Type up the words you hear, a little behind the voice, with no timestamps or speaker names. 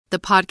The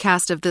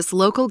podcast of this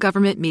local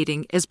government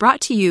meeting is brought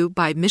to you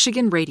by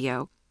Michigan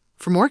Radio.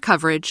 For more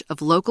coverage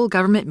of local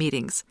government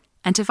meetings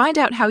and to find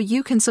out how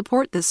you can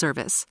support this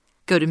service,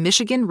 go to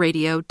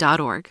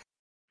michiganradio.org.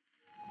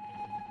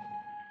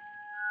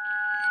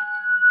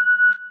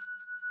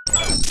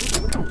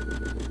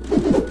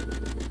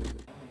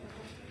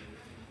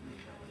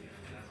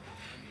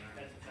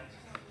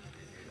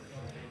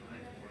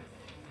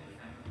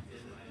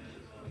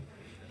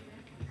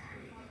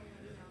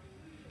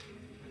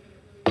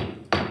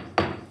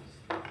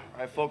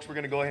 All right, folks, we're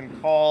going to go ahead and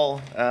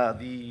call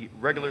the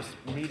regular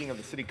meeting of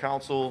the City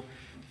Council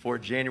for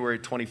January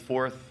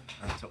 24th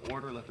to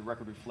order. Let the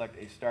record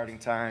reflect a starting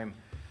time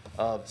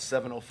of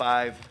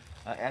 7:05.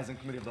 As in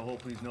Committee of the Whole,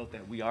 please note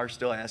that we are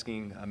still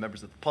asking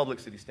members of the public,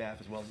 city staff,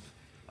 as well as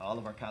all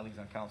of our colleagues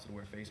on council to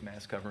wear face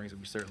mask coverings,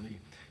 and we certainly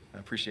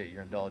appreciate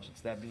your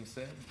indulgence. That being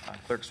said,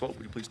 Clerk Swope,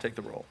 will you please take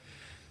the roll?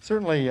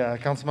 Certainly.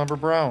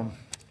 Councilmember Brown.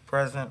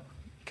 Present.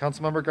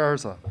 Councilmember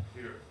Garza.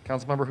 Here.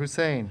 Councilmember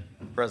Hussein.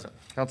 Present.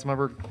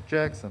 Councilmember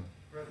Jackson.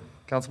 Present.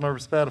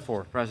 Councilmember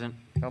Spatafor. Present.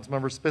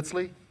 Councilmember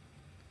Spitzley.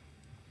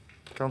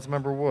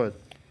 Councilmember Wood.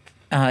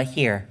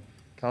 Here.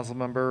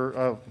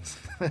 Councilmember,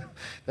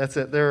 that's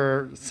it. There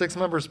are 6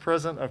 members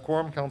present. A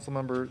quorum.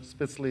 Councilmember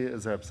Spitzley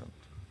is absent.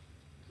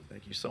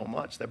 Thank you so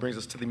much. That brings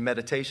us to the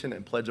meditation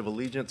and Pledge of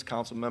Allegiance.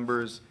 Council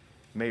members,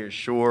 Mayor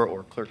Schor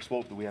or Clerk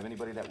Swope, do we have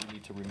anybody that we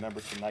need to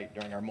remember tonight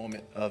during our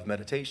moment of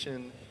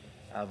meditation?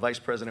 Vice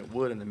President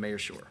Wood and then Mayor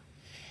Schor.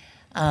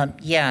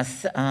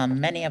 Yes,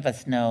 many of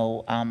us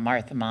know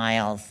Martha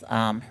Miles.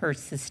 Her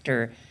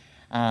sister,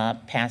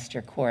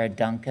 Pastor Cora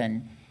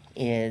Duncan,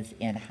 is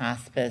in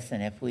hospice,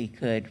 and if we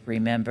could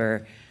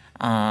remember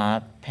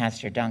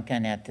Pastor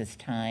Duncan at this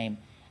time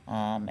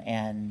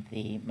and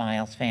the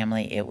Miles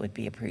family, it would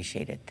be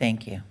appreciated.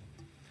 Thank you.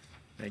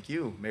 Thank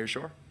you. Mayor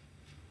Schor.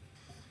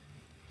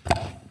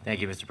 Thank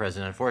you, Mr.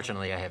 President.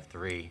 Unfortunately, I have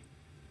 3.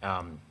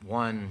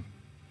 One,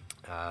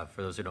 for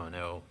those who don't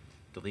know,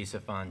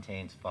 Delisa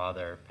Fontaine's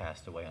father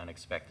passed away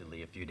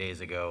unexpectedly a few days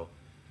ago,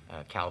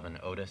 Calvin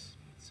Otis.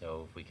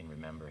 So if we can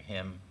remember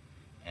him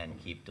and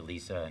keep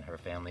Delisa and her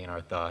family in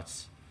our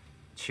thoughts.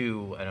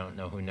 2, I don't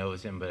know who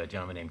knows him, but a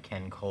gentleman named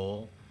Ken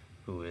Cole,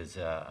 who is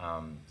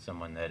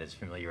someone that is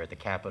familiar at the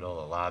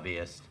Capitol, a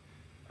lobbyist,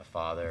 a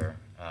father.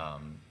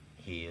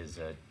 He is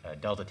a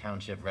Delta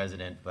Township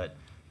resident, but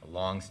a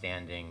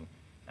long-standing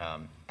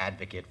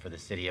advocate for the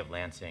city of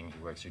Lansing.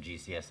 He works for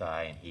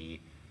GCSI, and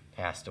he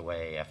passed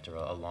away after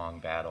a long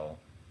battle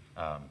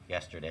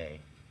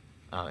yesterday.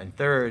 And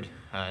 3rd,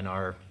 and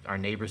our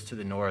neighbors to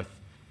the north,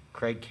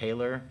 Craig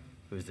Kaler,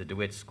 who's the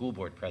DeWitt School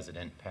Board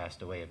president,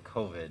 passed away of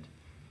COVID.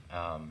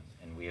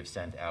 And we have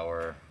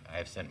I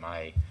have sent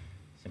my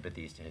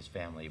sympathies to his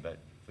family, but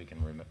if we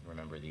can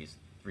remember these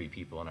 3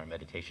 people in our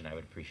meditation, I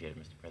would appreciate it,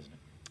 Mr. President.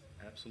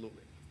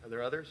 Absolutely. Are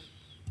there others?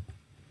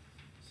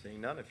 Seeing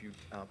none, if you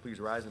please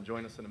rise and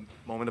join us in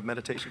a moment of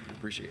meditation, we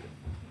appreciate it.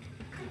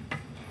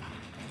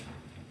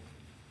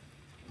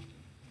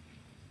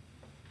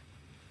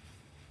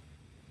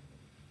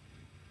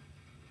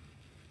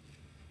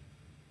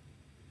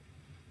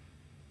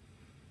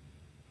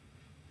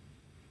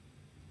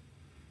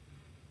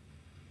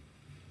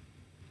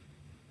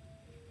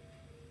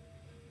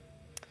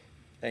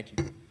 Thank you.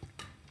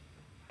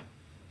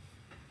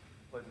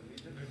 Pledge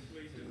allegiance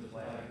to the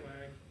flag of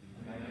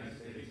the United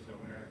States of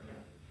America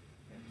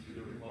and to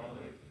the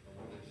republic for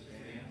which it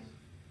stands,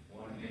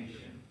 one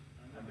nation,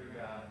 under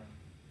God,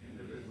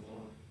 indivisible,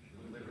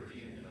 with liberty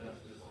and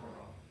justice for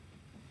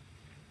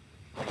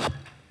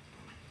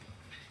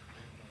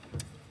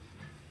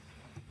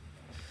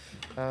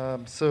all.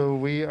 So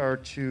we are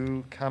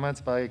to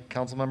comments by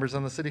council members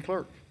and the city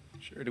clerk.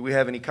 Sure. Do we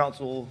have any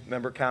council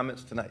member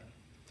comments tonight?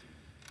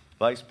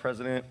 Vice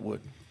President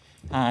Wood.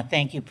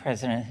 Thank you,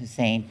 President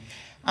Hussein.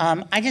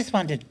 I just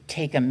wanted to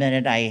take a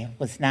minute. I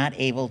was not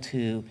able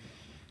to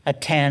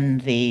attend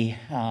the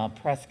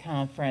press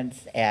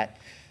conference at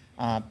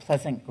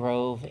Pleasant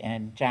Grove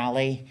and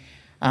Jolly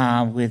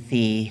with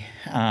the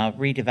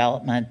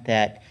redevelopment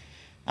that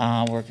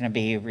we're going to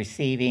be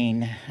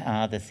receiving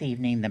this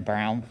evening, the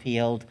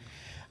Brownfield,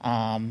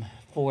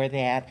 for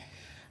that.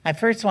 I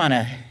first want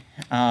to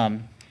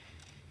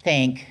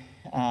thank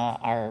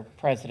our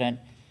president,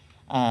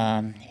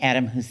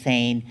 Adam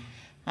Hussein.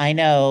 I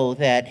know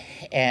that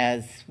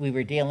as we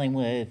were dealing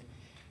with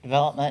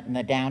development in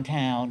the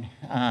downtown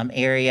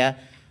area,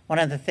 one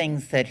of the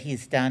things that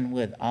he's done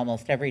with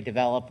almost every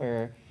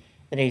developer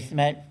that he's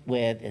met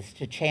with is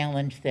to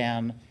challenge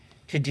them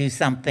to do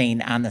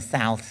something on the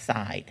south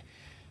side,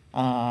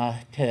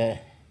 to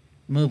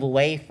move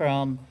away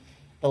from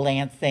the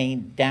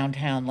Lansing,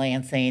 downtown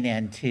Lansing,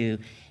 and to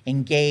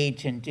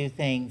engage and do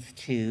things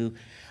to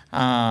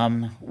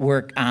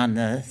work on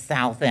the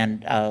south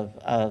end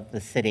of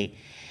the city.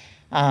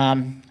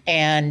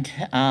 And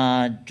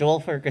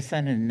Joel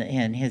Ferguson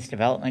and his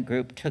development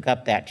group took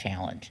up that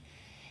challenge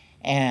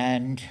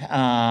and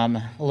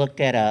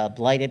looked at a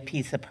blighted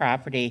piece of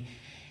property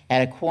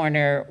at a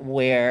corner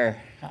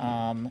where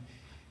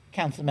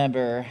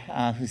Councilmember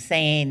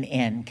Hussein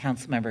and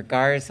Councilmember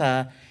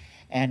Garza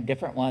and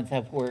different ones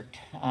have worked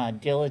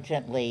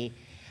diligently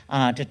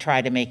to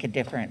try to make a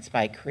difference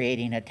by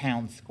creating a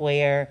town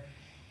square.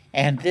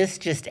 And this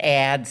just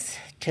adds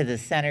to the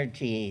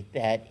synergy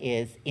that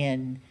is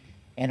in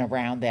and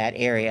around that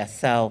area.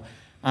 So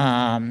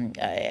not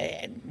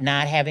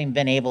having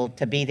been able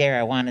to be there,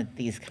 I wanted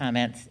these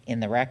comments in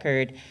the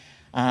record.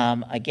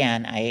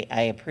 Again,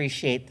 I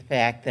appreciate the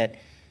fact that,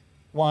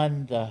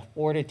 one, the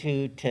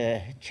fortitude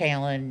to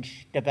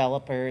challenge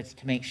developers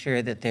to make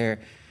sure that they're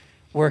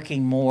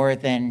working more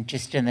than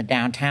just in the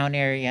downtown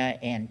area,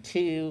 and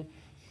two,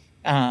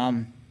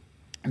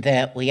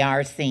 that we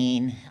are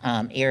seeing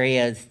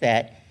areas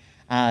that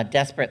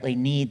desperately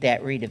need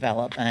that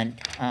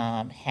redevelopment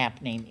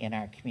happening in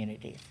our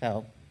community.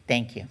 So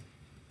thank you.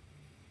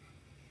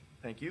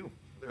 Thank you.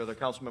 Are there other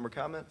council member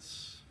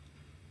comments?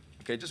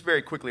 Okay, just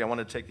very quickly, I want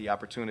to take the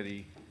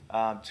opportunity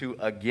to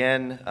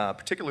again,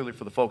 particularly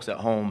for the folks at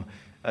home,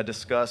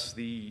 discuss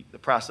the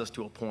process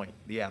to appoint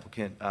the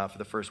applicant for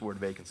the first ward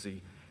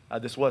vacancy.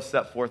 This was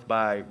set forth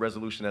by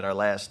resolution at our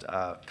last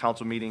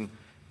council meeting,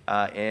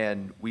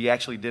 and we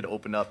actually did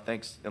open up,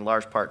 thanks in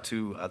large part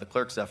to the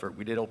clerk's effort,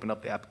 we did open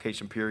up the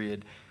application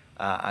period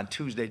on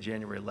Tuesday,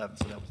 January 11th,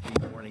 so that was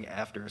the morning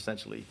after,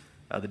 essentially,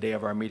 the day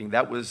of our meeting.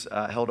 That was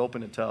held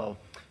open until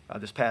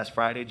this past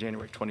Friday,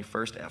 January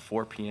 21st at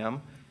 4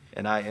 p.m.,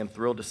 and I am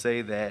thrilled to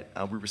say that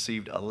we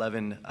received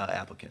 11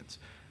 applicants.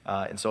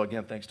 And so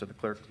again, thanks to the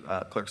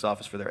clerk's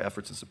office for their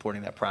efforts in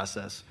supporting that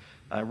process,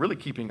 really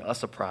keeping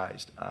us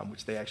apprised,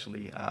 which they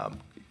actually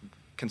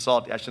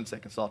I shouldn't say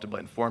consulted,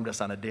 but informed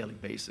us on a daily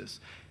basis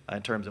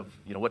in terms of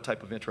what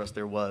type of interest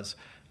there was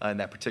in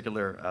that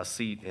particular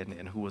seat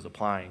and who was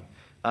applying.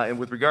 And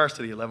with regards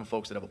to the 11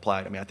 folks that have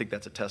applied, I mean, I think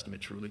that's a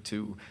testament truly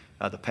to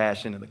the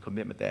passion and the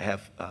commitment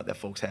that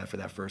folks have for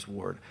that first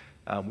ward.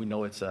 We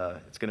know it's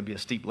going to be a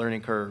steep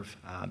learning curve.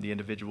 The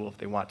individual, if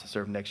they want to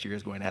serve next year,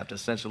 is going to have to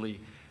essentially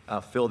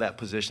fill that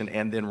position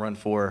and then run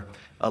for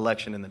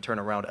election and then turn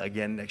around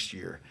again next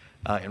year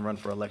and run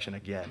for election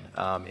again.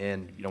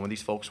 And when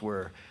these folks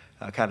were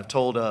kind of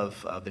told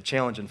of the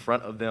challenge in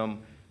front of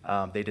them,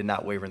 they did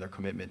not waver in their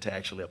commitment to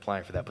actually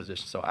applying for that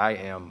position. So I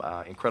am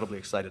incredibly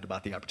excited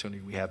about the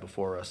opportunity we have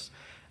before us.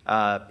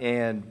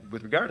 And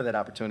with regard to that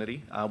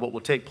opportunity, what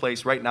will take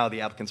place right now,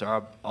 the applicants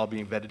are all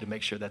being vetted to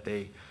make sure that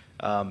they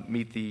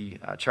meet the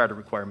charter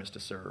requirements to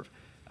serve.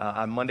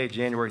 On Monday,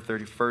 January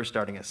 31st,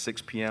 starting at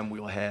 6 p.m., we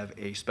will have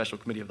a special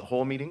committee of the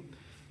whole meeting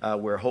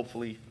where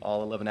hopefully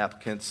all 11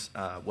 applicants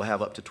will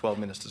have up to 12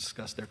 minutes to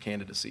discuss their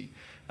candidacy.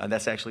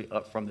 That's actually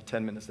up from the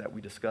 10 minutes that we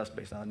discussed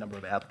based on the number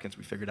of applicants.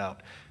 We figured out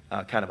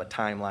kind of a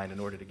timeline in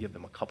order to give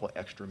them a couple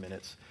extra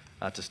minutes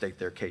to state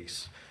their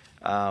case.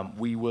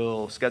 We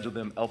will schedule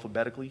them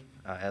alphabetically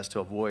as to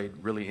avoid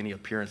really any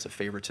appearance of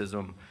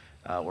favoritism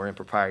or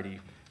impropriety.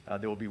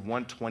 There will be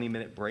one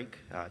 20-minute break.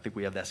 I think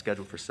we have that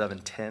scheduled for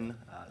 7:10,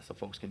 so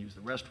folks can use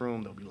the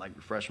restroom. There'll be light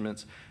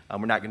refreshments.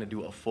 We're not going to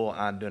do a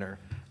full-on dinner,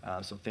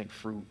 so think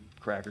fruit,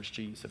 crackers,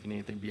 cheese. If you need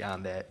anything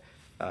beyond that,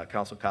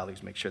 council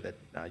colleagues, make sure that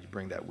you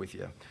bring that with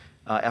you.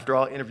 After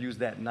all interviews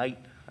that night,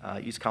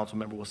 each council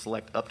member will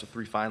select up to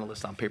 3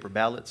 finalists on paper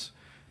ballots,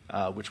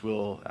 which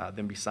will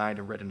then be signed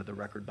and read into the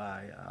record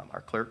by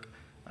our clerk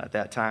at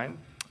that time.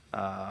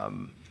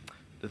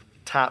 The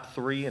top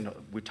 3, and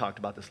we talked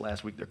about this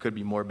last week, there could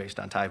be more based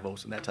on tie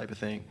votes and that type of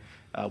thing,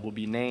 will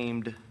be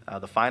named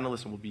the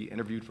finalists and will be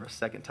interviewed for a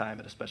second time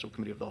at a special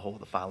committee of the whole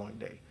the following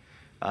day.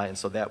 And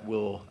so that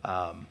will,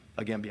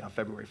 again, be on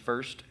February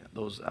 1st.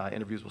 Those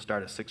interviews will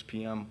start at 6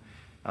 p.m.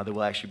 There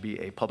will actually be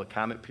a public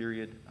comment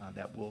period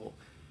that will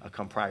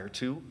come prior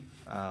to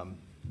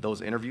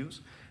those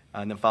interviews.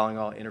 And then following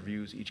all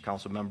interviews, each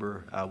council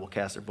member will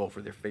cast their vote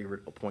for their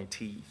favorite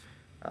appointee.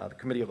 The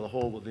committee of the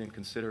whole will then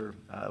consider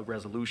a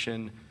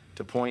resolution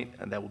to appoint,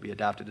 and that will be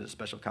adopted at a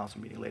special council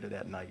meeting later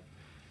that night.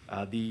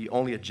 The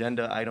only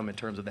agenda item in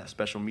terms of that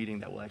special meeting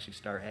that will actually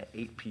start at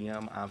 8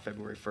 p.m. on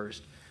February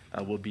 1st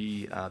will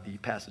be the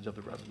passage of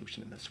the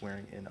resolution and the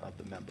swearing in of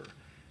the member.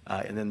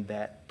 And then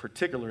that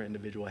particular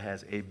individual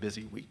has a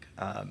busy week.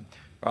 Our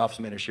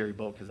office manager, Sherry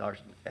Boak, has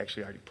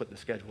actually already put the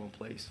schedule in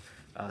place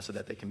so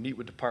that they can meet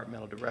with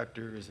departmental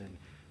directors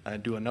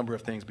and do a number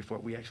of things before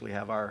we actually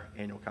have our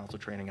annual council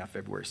training on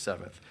February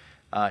 7th.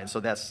 And so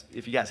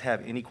if you guys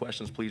have any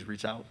questions, please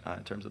reach out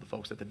in terms of the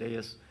folks at the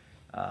dais.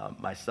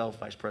 Myself,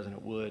 Vice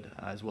President Wood,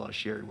 as well as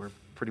Sherry, we're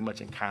pretty much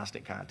in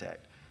constant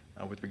contact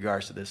with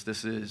regards to this.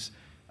 This is,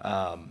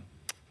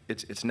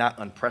 it's not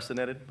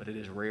unprecedented, but it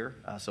is rare.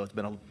 So it's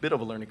been a bit of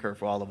a learning curve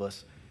for all of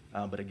us.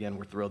 But again,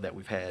 we're thrilled that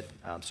we've had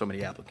so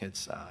many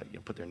applicants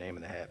put their name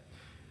in the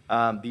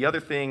hat. The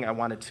other thing I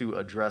wanted to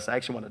address, I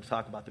actually wanted to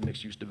talk about the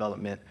mixed-use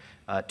development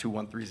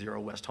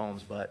 2130 West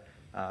Holmes, but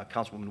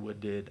Councilwoman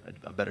Wood did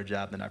a better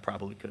job than I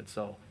probably could,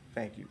 so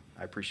thank you.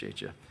 I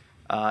appreciate you.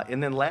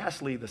 And then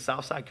lastly, the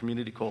Southside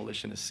Community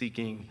Coalition is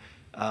seeking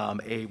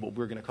what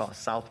we're going to call a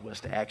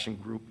Southwest Action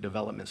Group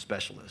Development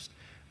Specialist.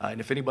 And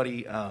if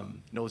anybody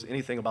knows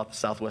anything about the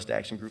Southwest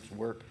Action Group's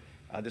work,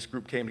 this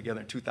group came together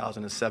in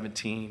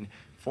 2017,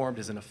 formed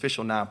as an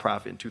official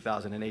nonprofit in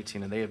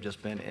 2018, and they have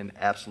just been an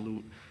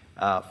absolute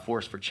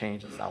force for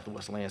change in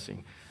Southwest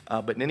Lansing.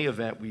 But in any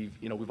event,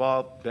 we've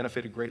all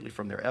benefited greatly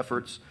from their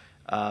efforts.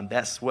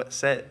 That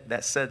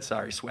said,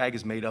 SWAG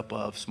is made up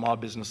of small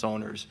business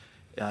owners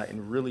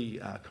and really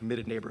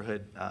committed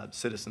neighborhood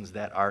citizens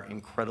that are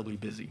incredibly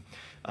busy.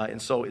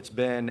 And so it's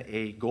been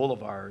a goal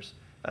of ours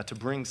to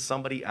bring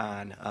somebody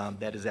on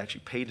that is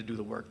actually paid to do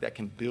the work, that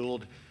can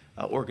build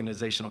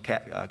organizational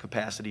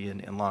capacity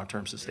and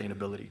long-term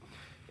sustainability.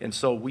 And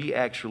so we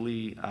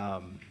actually,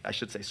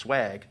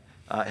 SWAG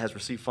has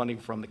received funding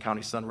from the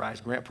County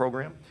Sunrise Grant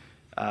Program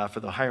for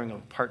the hiring of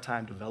a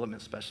part-time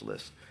development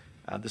specialist.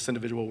 This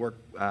individual will work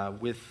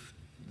with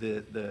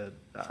the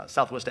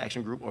Southwest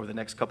Action Group over the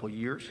next couple of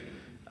years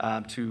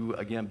to,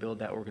 again, build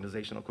that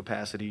organizational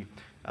capacity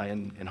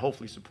and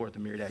hopefully support the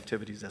myriad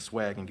activities that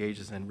SWAG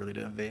engages in really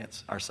to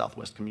advance our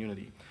Southwest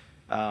community.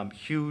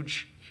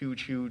 Huge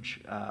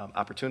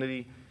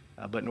opportunity,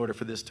 but in order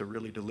for this to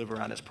really deliver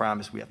on its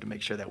promise, we have to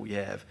make sure that we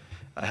have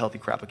a healthy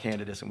crop of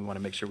candidates, and we want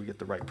to make sure we get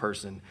the right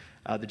person.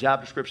 The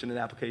job description and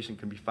application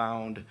can be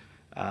found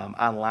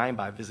online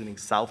by visiting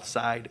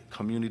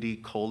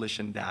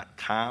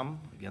SouthsideCommunityCoalition.com.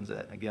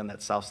 Again,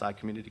 that's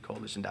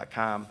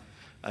SouthsideCommunityCoalition.com.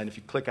 And if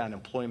you click on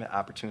employment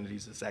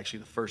opportunities, it's actually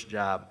the first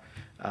job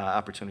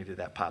opportunity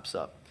that pops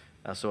up.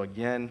 So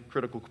again,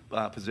 critical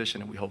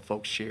position, and we hope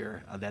folks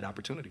share that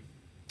opportunity.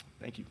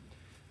 Thank you.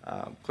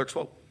 Clerk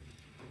Swope.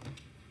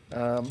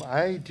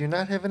 I do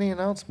not have any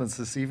announcements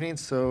this evening,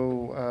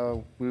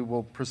 so we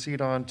will proceed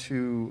on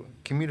to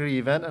community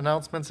event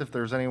announcements. If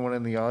there's anyone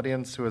in the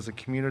audience who has a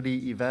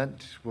community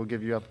event, we'll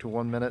give you up to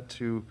 1 minute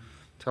to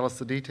tell us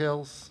the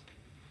details.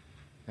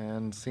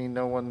 And seeing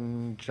no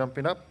one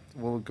jumping up,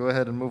 we'll go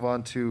ahead and move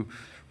on to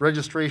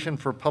registration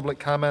for public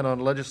comment on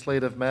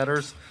legislative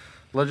matters.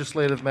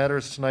 Legislative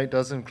matters tonight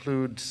does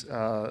include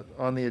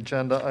on the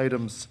agenda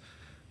items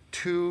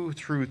 2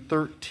 through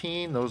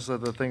 13. Those are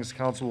the things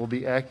council will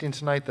be acting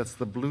tonight. That's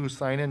the blue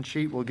sign-in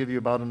sheet. We'll give you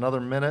about another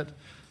minute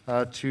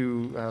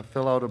to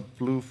fill out a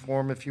blue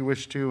form if you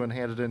wish to and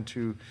hand it in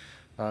to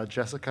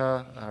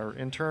Jessica, our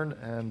intern.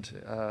 And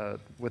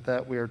with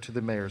that, we are to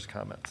the mayor's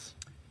comments.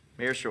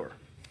 Mayor Shore.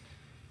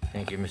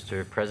 Thank you,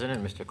 Mr.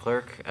 President, Mr.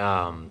 Clerk.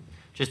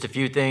 Just a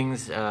few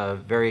things.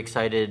 Very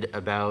excited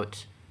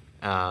about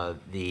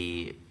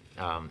the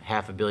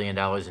 $500 million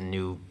in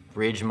new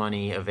bridge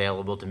money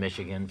available to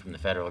Michigan from the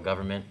federal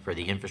government for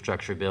the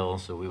infrastructure bill,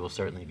 so we will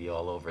certainly be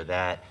all over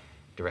that.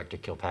 Director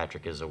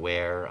Kilpatrick is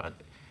aware.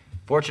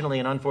 Fortunately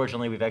and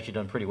unfortunately, we've actually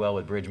done pretty well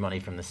with bridge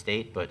money from the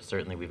state, but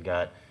certainly we've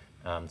got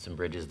some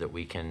bridges that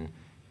we can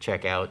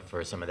check out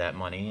for some of that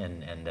money,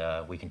 and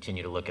we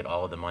continue to look at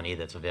all of the money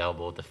that's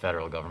available at the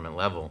federal government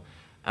level.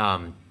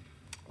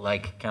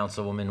 Like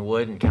Councilwoman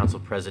Wood and Council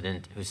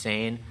President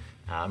Hussein,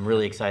 I'm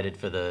really excited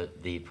for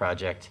the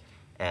project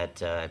at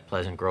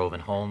Pleasant Grove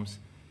and Holmes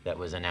that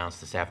was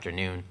announced this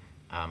afternoon.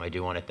 I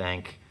do want to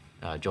thank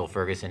Joel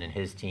Ferguson and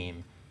his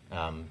team.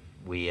 When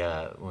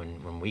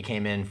we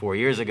came in 4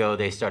 years ago,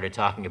 they started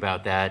talking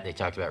about that. They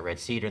talked about Red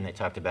Cedar, and they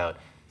talked about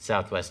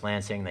Southwest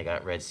Lansing. They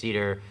got Red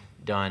Cedar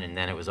done, and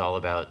then it was all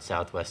about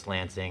Southwest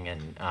Lansing.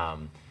 And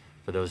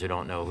for those who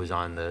don't know who's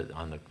on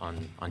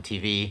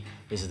TV,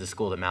 this is the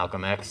school that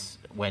Malcolm X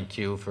went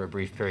to for a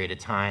brief period of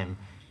time,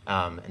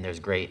 and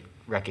there's great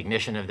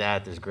recognition of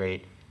that. There's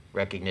great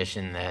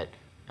recognition that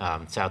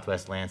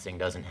Southwest Lansing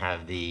doesn't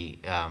have the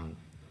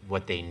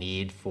what they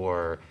need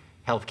for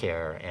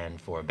healthcare and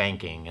for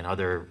banking and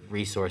other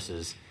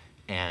resources,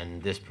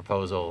 and this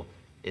proposal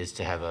is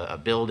to have a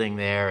building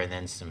there and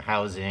then some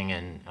housing,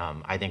 and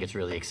I think it's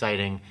really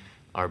exciting.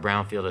 Our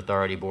Brownfield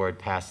Authority Board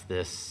passed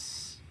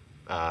this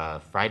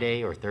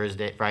Friday,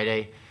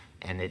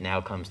 and it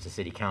now comes to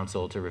City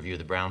Council to review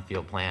the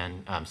Brownfield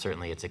plan.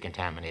 Certainly it's a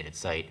contaminated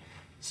site,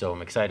 so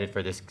I'm excited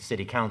for this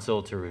City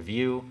Council to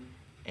review.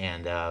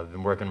 And I've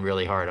been working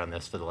really hard on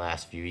this for the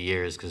last few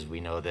years because we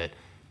know that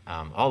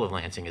all of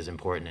Lansing is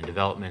important in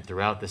development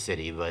throughout the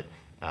city, but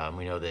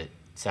we know that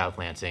South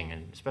Lansing,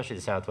 and especially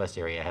the Southwest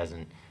area,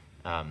 hasn't,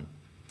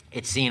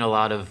 it's seen a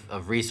lot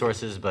of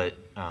resources, but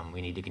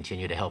we need to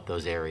continue to help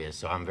those areas.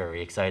 So I'm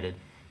very excited.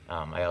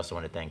 I also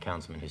want to thank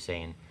Councilman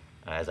Hussein.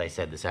 As I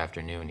said this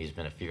afternoon, he's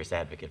been a fierce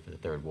advocate for the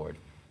 3rd Ward,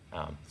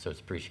 so it's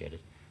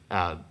appreciated.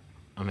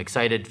 I'm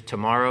excited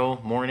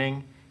tomorrow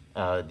morning.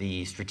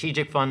 The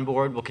Strategic Fund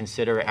Board will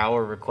consider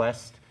our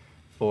request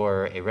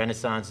for a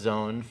Renaissance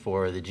zone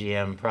for the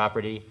GM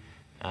property.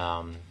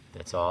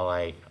 That's all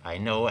I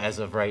know as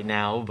of right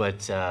now,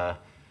 but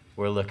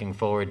we're looking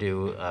forward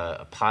to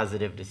a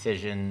positive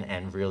decision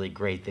and really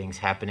great things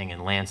happening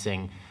in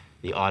Lansing,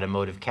 the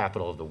automotive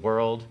capital of the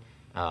world,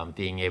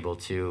 being able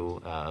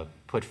to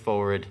put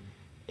forward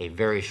a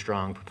very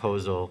strong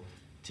proposal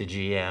to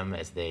GM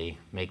as they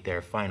make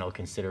their final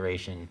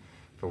consideration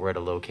for where to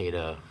locate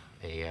a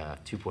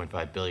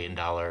 $2.5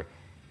 billion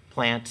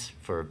plant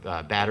for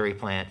battery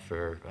plant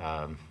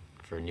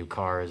for new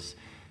cars,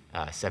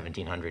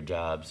 1,700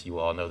 jobs. You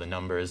all know the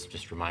numbers,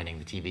 just reminding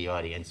the TV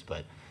audience,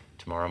 but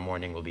tomorrow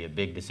morning will be a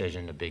big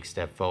decision, a big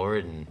step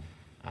forward, and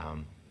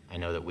I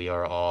know that we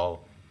are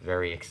all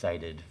very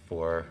excited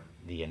for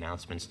the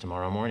announcements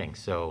tomorrow morning.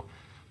 So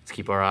let's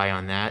keep our eye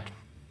on that.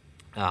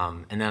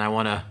 And then I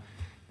want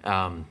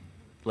to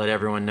let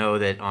everyone know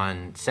that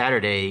on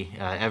Saturday,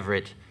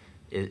 Everett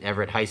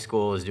High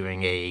School is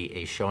doing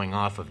a showing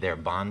off of their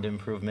bond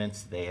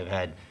improvements. They have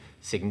had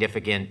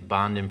significant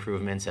bond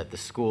improvements at the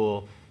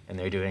school, and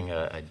they're doing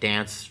a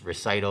dance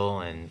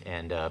recital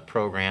and a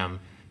program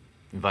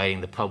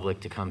inviting the public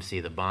to come see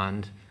the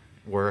bond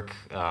work.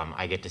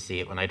 I get to see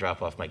it when I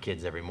drop off my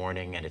kids every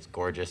morning, and it's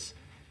gorgeous.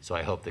 So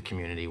I hope the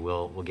community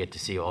will get to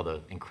see all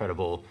the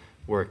incredible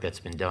work that's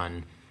been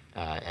done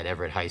at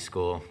Everett High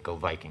School. Go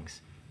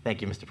Vikings.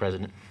 Thank you, Mr.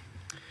 President.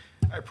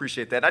 I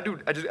appreciate that. I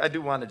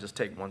do want to just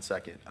take 1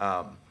 second.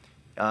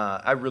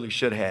 I really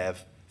should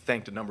have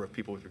thanked a number of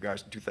people with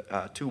regards to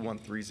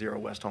 2130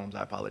 West Holmes.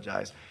 I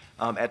apologize.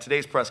 At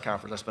today's press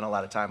conference, I spent a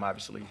lot of time,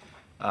 obviously,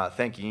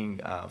 thanking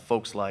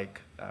folks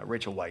like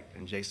Rachel White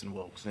and Jason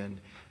Wilkes and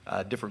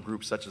different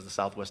groups such as the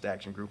Southwest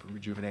Action Group and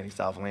Rejuvenating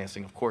South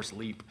Lansing, of course,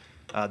 LEAP,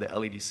 the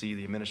LEDC,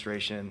 the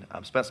administration.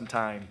 Spent some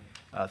time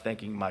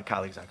thanking my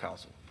colleagues on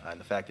council and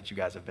the fact that you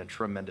guys have been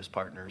tremendous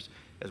partners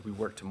as we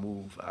work to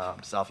move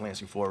South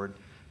Lansing forward.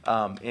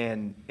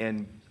 And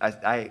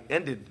I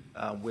ended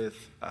with,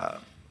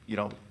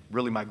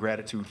 really my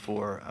gratitude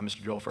for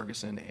Mr. Joel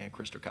Ferguson and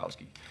Chris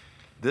Turkowski.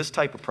 This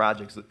type of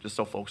projects, just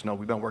so folks know,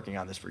 we've been working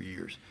on this for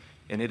years,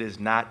 and it is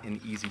not an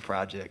easy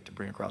project to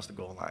bring across the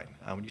goal line.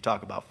 When you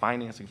talk about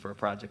financing for a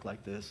project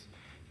like this,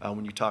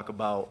 when you talk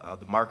about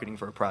the marketing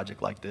for a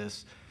project like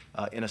this,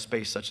 in a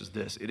space such as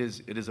this, it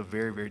is a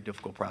very, very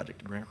difficult project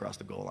to bring across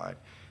the goal line.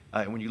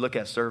 And when you look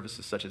at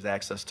services such as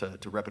access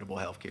to reputable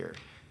health care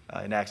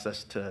and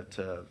access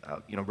to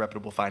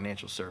reputable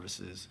financial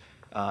services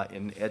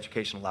and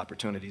educational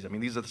opportunities, I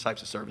mean, these are the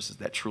types of services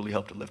that truly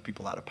help to lift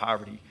people out of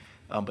poverty.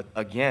 But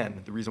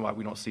again, the reason why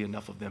we don't see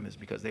enough of them is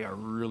because they are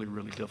really,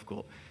 really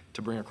difficult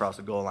to bring across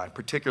the goal line,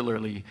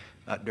 particularly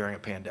during a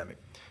pandemic.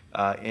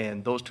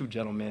 And those two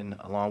gentlemen,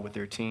 along with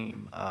their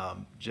team,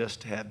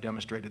 just have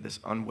demonstrated this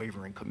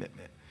unwavering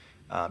commitment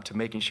to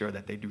making sure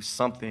that they do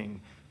something.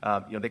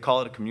 They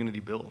call it a community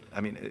build. I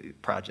mean,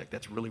 project.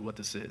 That's really what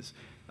this is.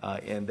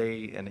 And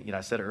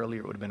I said earlier,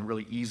 it would have been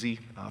really easy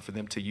for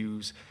them to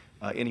use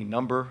any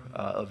number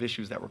of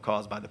issues that were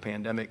caused by the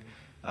pandemic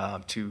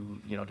to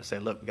say,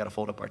 look, we got to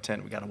fold up our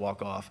tent, we got to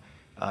walk off,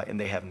 and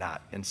they have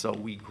not. And so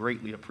we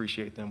greatly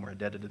appreciate them. We're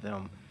indebted to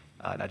them,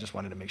 and I just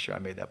wanted to make sure I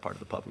made that part of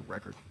the public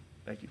record.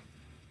 Thank you.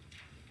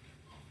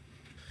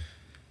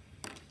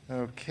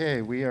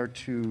 Okay, we are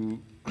to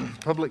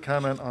public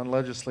comment on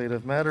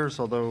legislative matters,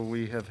 although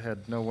we have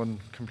had no one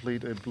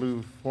complete a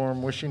blue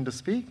form wishing to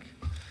speak.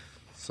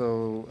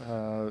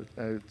 So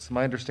it's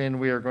my understanding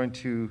we are going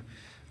to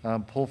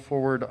pull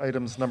forward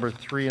items number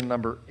 3 and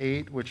number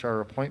 8, which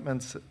are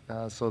appointments,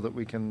 so that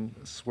we can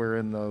swear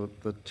in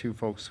the two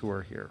folks who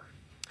are here.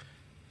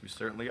 We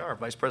certainly are.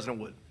 Vice President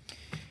Wood.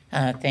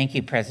 Thank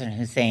you, President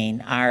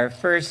Hussein. Our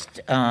first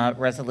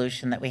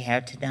resolution that we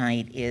have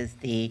tonight is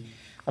the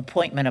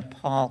appointment of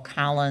Paul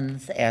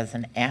Collins as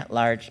an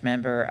at-large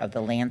member of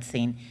the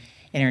Lansing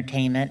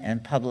Entertainment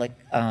and Public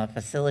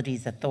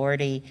Facilities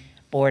Authority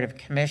Board of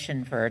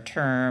Commission for a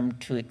term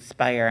to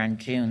expire on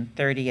June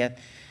 30th,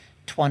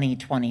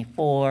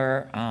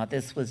 2024.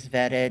 This was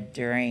vetted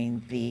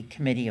during the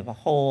committee of a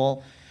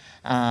whole,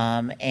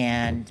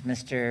 and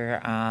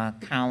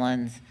Mr.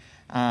 Collins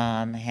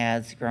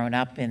has grown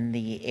up in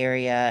the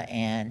area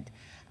and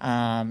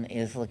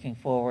is looking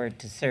forward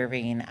to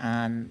serving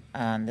on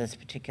this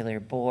particular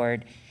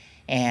board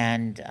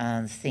and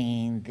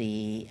seeing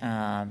the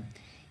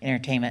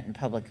Entertainment and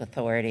Public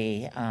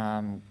Authority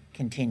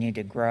continue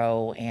to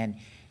grow and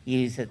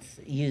use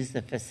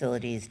the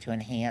facilities to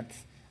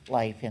enhance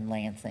life in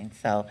Lansing.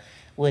 So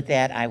with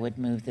that, I would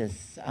move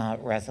this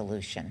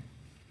resolution.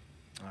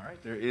 All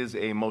right, there is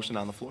a motion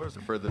on the floor. Is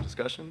there further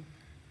discussion?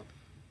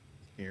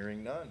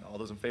 Hearing none. All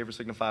those in favor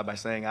signify by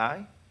saying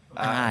aye.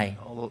 Aye.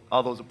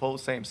 All those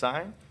opposed, same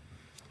sign.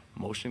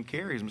 Motion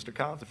carries. Mr.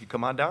 Collins, if you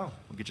come on down,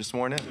 we'll get you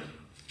sworn in.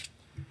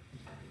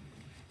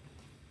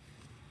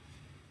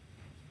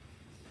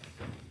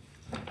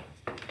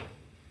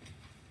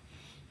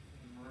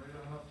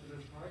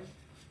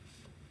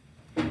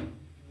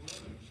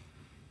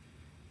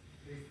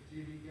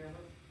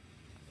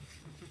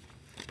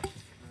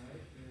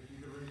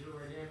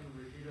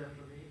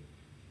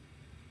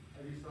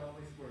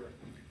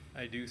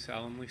 I do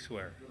solemnly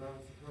swear that I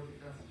will support the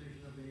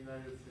Constitution of the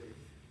United States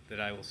that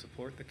I will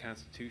support the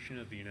Constitution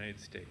of the United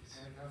States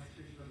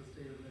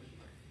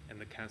and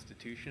the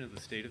Constitution of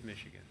the State of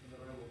Michigan, and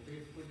that I will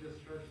faithfully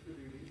discharge the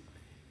duties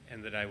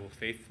and that I will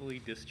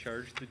faithfully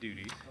discharge the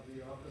duties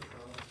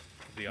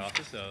of the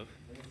office of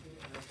Lansing Entertainment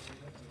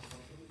and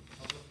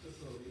Public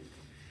Facilities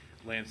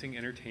Lansing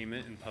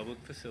Entertainment and Public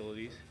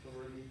Facilities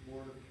Authority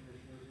Board of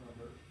Commissioners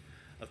member,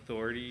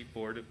 Authority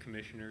Board of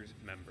Commissioners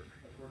member,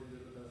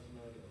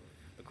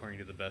 according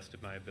to the best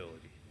of my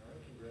ability. All right,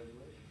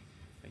 congratulations.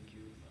 Thank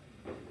you.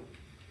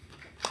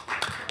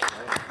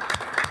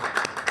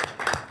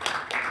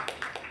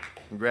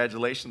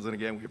 Congratulations, and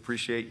again, we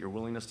appreciate your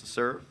willingness to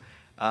serve.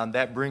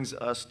 That brings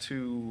us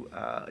to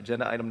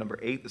agenda item number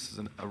 8. This is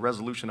a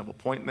resolution of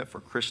appointment for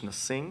Krishna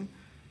Singh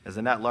as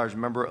an at-large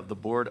member of the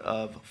Board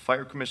of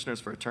Fire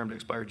Commissioners for a term to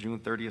expire June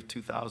 30th,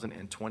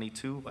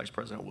 2022. Vice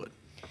President Wood.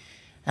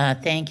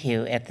 Thank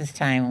you. At this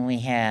time, we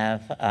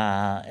have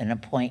an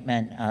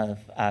appointment of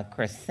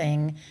Chris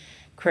Singh.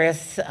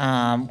 Chris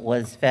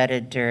was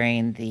vetted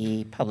during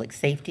the public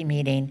safety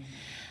meeting.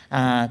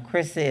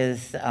 Chris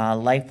is a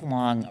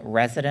lifelong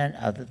resident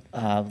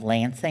of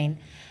Lansing.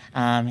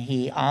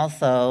 He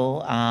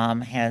also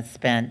has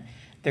spent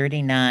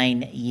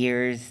 39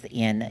 years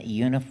in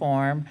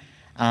uniform.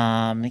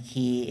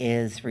 He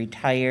is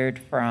retired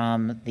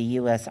from the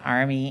U.S.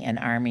 Army and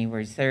Army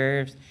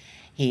Reserves.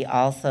 He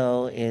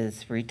also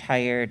is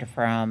retired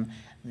from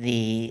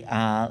the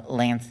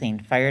Lansing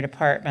Fire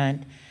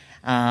Department.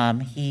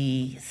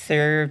 He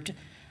served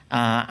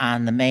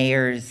on the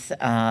Mayor's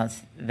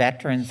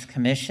Veterans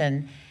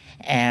Commission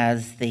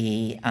as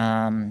the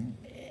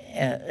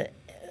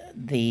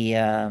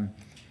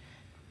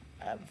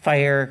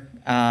Fire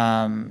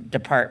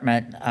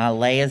Department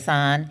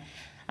liaison.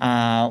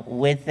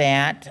 With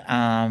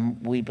that,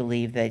 we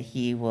believe that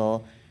he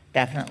will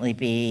definitely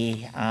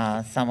be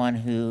someone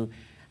who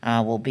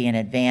will be an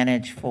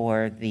advantage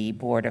for the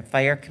Board of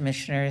Fire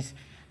Commissioners.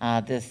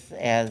 This,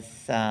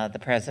 as the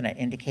President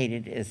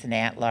indicated, is an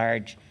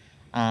at-large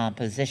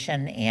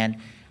position, and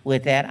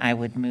with that, I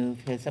would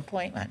move his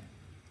appointment.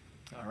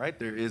 All right,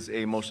 there is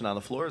a motion on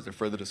the floor. Is there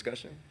further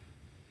discussion?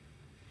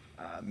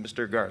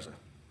 Mr. Garza.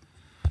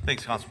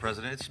 Thanks, Council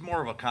President. It's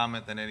more of a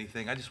comment than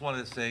anything. I just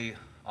wanted to say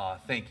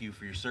thank you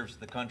for your service to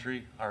the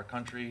country, our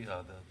country,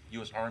 the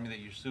U.S. Army that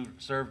you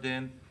served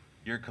in,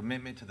 your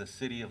commitment to the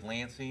city of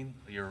Lansing,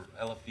 your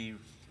LFD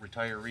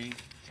retiree,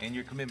 and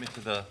your commitment to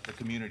the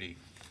community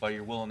by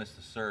your willingness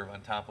to serve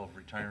on top of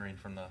retiring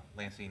from the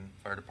Lansing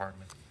Fire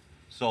Department.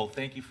 So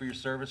thank you for your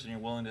service and your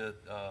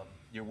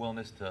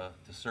willingness to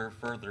serve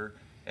further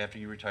after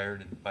you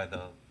retired by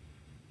the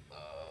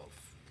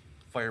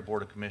Fire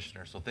Board of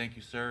Commissioners. So thank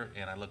you, sir,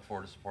 and I look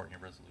forward to supporting your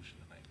resolution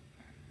tonight.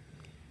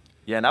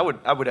 Yeah, and I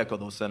would echo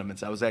those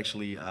sentiments. I was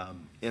actually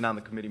in on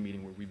the committee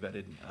meeting where we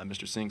vetted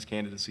Mr. Singh's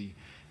candidacy,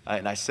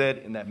 and I said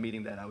in that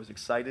meeting that I was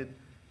excited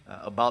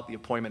about the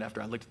appointment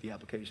after I looked at the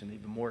application,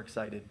 even more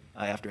excited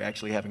after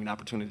actually having an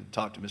opportunity to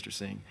talk to Mr.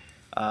 Singh.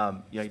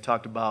 He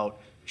talked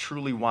about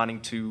truly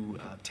wanting to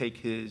take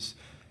his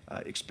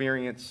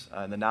experience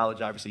and the knowledge,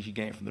 obviously, he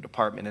gained from the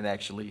department and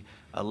actually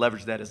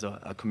leverage that as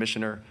a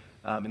commissioner.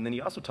 And then he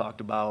also talked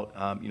about,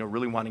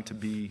 really wanting to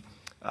be,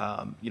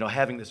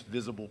 having this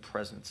visible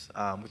presence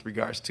with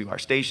regards to our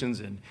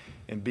stations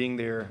and being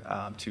there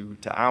to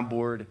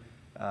onboard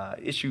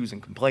issues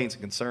and complaints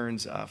and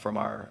concerns from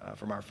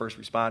our first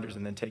responders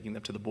and then taking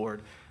them to the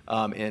board.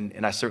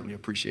 And I certainly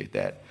appreciate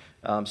that.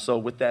 So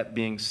with that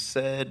being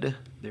said,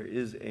 there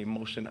is a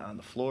motion on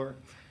the floor.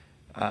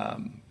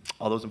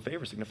 All those in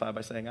favor signify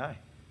by saying aye.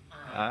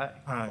 Aye.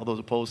 Aye. All those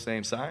opposed,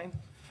 same sign.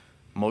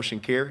 Motion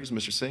carries.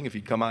 Mr. Singh, if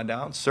you'd come on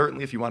down.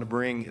 Certainly, if you want to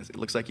bring, it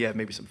looks like you have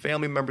maybe some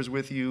family members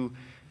with you.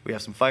 We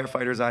have some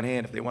firefighters on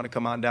hand. If they want to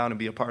come on down and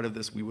be a part of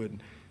this, we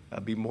would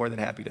be more than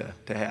happy to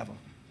have them.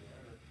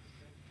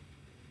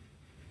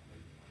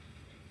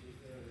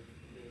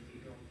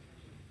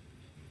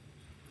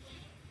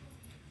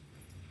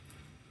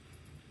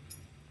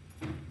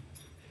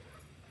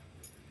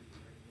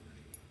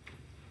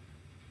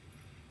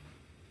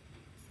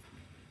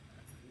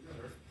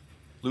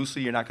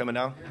 Lucy, you're not coming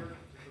down?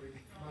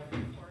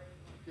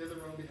 The other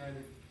row behind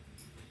it.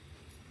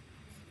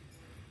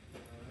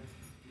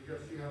 You guys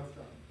see how it's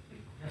done.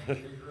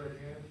 Raise your right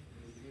hand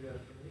and repeat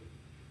after me.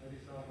 I do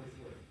solemnly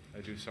swear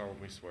I do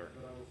solemnly swear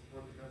that I will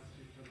support the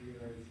Constitution of the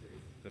United States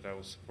that I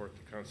will support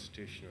the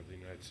Constitution of the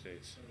United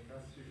States and the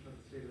Constitution of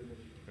the State of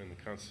Michigan, and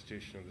the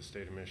Constitution of the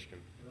State of Michigan,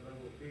 and that I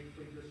will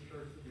faithfully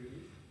discharge the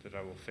duties that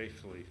I will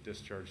faithfully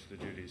discharge the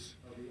duties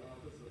of the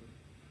office of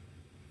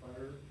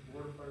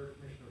Board of Fire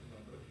Commissioners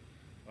member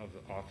of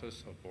the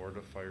office of Board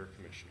of Fire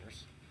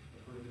Commissioners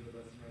according to the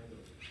best of my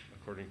ability.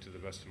 according to the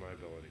best of my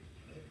ability.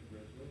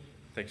 Congratulations.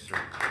 Thanks, sir.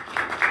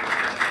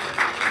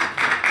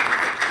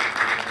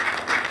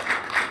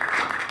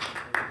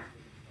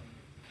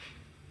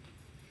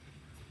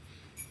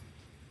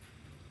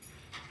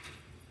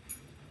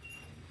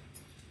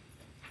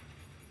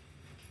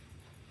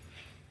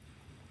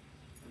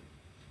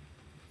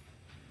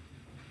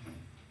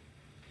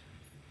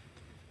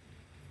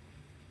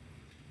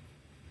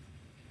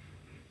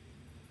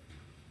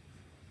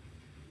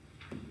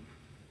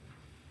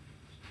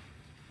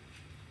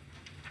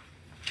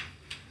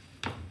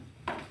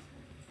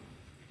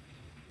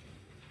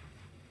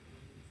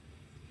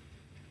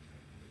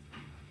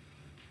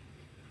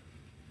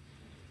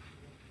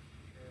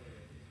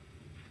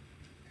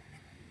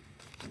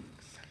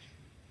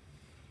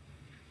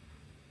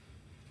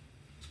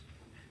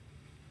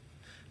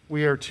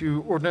 We are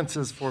to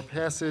ordinances for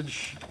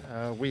passage.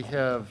 We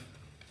have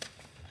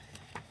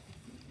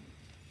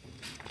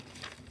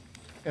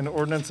an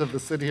ordinance of the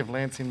City of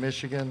Lansing,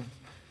 Michigan,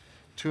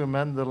 to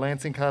amend the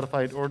Lansing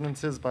Codified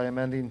Ordinances by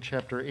amending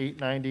Chapter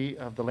 890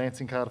 of the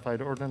Lansing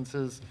Codified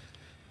Ordinances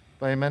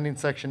by amending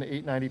Section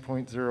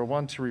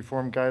 890.01 to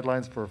reform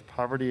guidelines for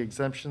poverty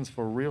exemptions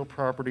for real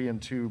property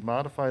and to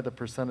modify the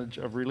percentage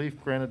of relief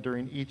granted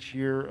during each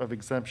year of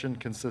exemption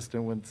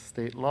consistent with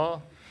state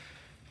law.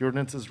 The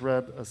ordinance is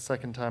read a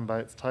second time by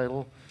its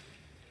title,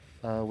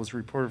 was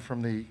reported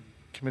from the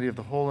Committee of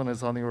the Whole, and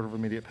is on the order of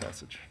immediate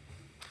passage.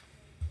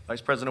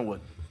 Vice President Wood.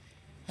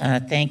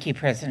 Thank you,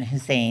 President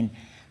Hussein.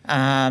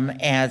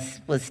 As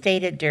was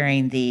stated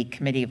during the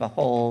Committee of a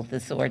Whole,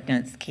 this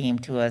ordinance came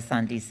to us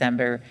on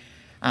December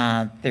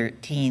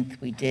 13th.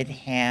 We did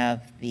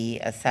have the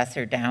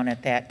assessor down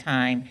at that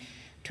time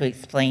to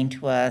explain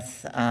to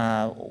us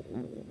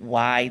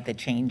why the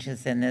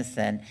changes in this,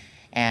 and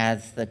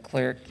as the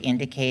clerk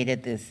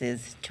indicated, this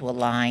is to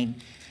align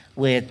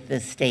with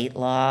the state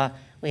law.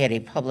 We had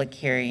a public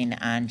hearing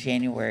on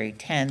January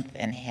 10th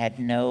and had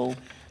no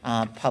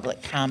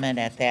public comment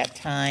at that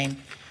time.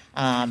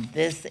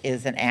 This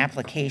is an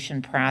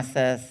application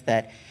process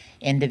that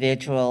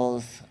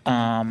individuals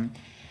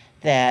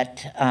that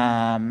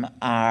have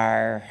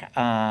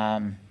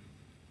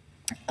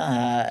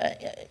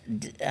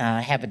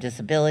a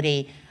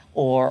disability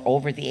or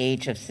over the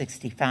age of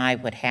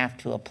 65 would have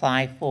to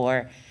apply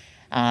for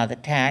the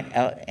tax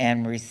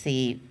and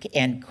receive,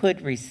 and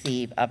could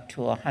receive up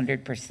to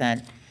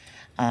 100%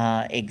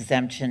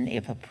 exemption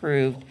if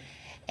approved.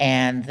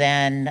 And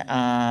then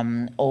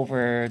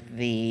over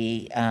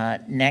the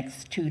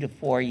next 2 to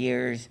 4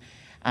 years,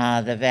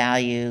 the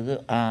value,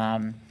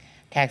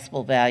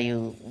 taxable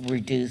value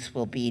reduced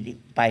will be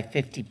by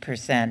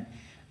 50%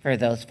 for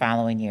those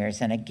following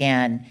years. And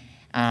again,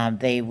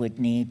 they would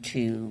need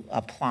to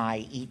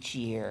apply each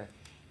year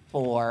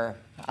for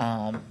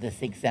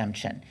this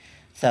exemption.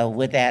 So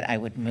with that, I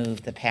would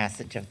move the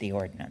passage of the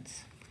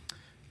ordinance. All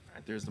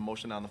right, there's the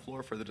motion on the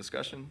floor. Further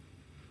discussion?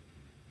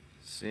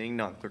 Seeing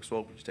none. Clerk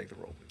Swope, would you take the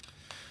roll, please?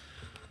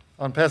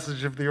 On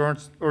passage of the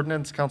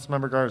ordinance,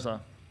 Councilmember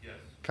Garza. Yes.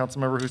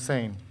 Councilmember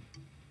Hussein.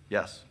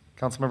 Yes.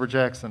 Councilmember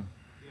Jackson.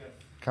 Yes.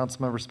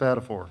 Councilmember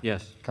Spatafor.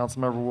 Yes.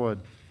 Councilmember Wood.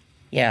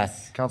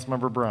 Yes,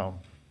 Councilmember Brown.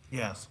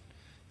 Yes.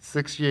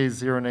 6 yeas,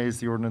 0 nays,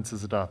 the ordinance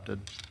is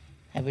adopted.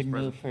 I would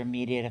move for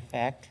immediate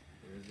effect.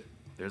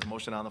 There's a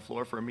motion on the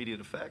floor for immediate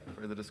effect.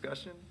 Further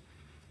discussion?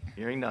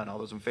 Hearing none. All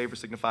those in favor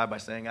signify by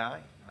saying aye.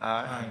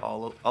 Aye.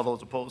 All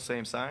those opposed,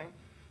 same sign.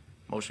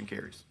 Motion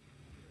carries.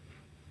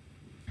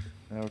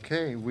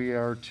 Okay, we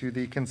are to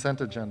the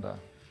consent agenda.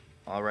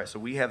 All right, so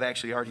we have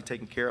actually already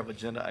taken care of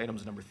agenda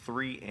items number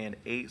 3 and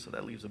 8, so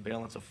that leaves a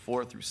balance of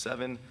 4 through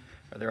 7.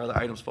 Are there other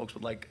items folks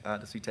would like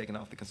to see taken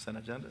off the consent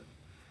agenda?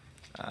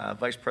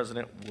 Vice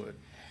President Wood.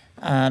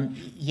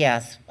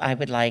 Yes, I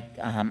would like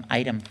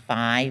item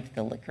 5,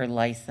 the liquor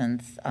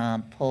license,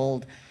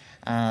 pulled,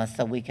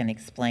 so we can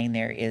explain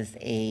there is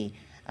a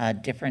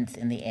difference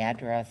in the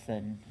address,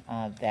 and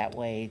that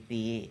way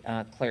the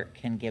clerk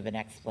can give an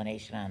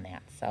explanation on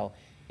that. So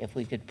if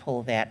we could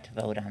pull that to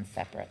vote on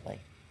separately.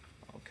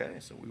 Okay,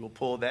 so we will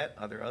pull that.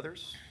 Are there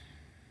others?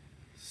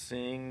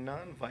 Seeing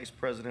none, Vice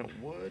President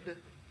Wood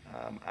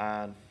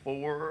on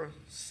 4,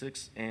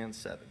 6, and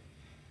 7.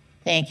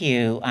 Thank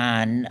you.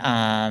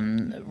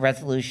 On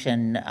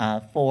Resolution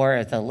 4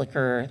 is a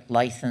liquor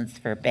license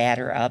for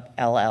Batter Up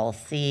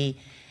LLC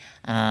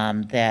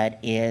that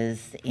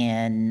is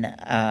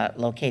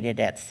located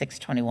at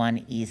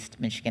 621 East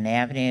Michigan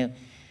Avenue.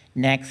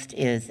 Next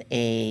is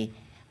a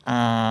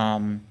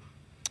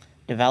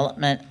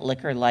development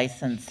liquor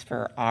license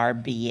for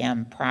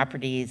RBM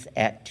Properties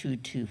at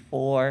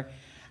 224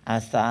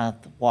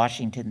 South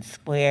Washington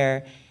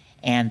Square.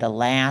 And the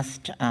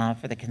last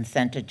for the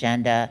consent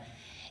agenda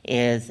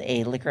is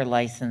a liquor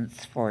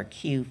license for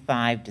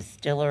Q5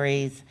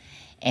 Distilleries,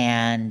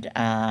 and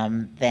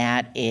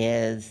that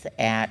is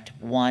at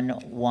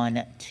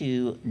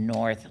 112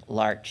 North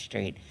Larch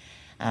Street.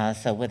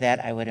 So with that,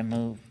 I would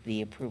move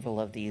the approval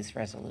of these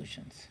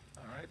resolutions.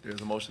 All right, there's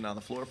a motion on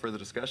the floor. Further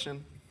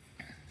discussion?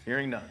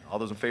 Hearing none. All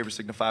those in favor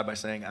signify by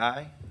saying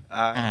aye.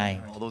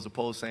 Aye. All those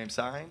opposed, same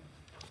sign.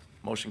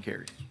 Motion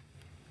carries.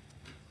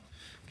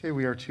 Okay,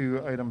 we are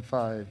to item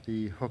 5,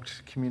 the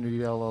Hooked Community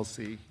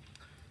LLC.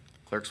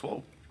 Clerk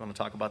Swope, if you want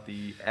to talk about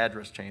the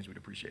address change, we'd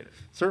appreciate it.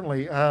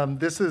 Certainly.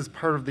 This is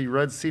part of the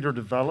Red Cedar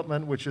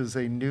Development, which is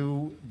a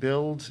new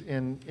build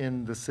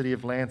in the city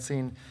of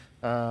Lansing.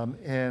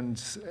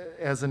 And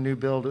as a new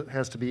build, it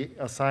has to be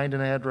assigned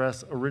an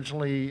address.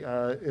 Originally,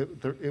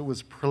 it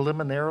was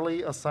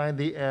preliminarily assigned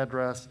the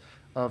address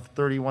of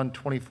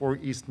 3124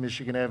 East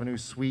Michigan Avenue,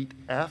 Suite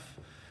F.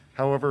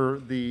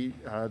 However, the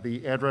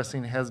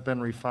addressing has been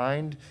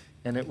refined,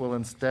 and it will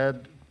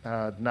instead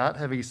not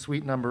have a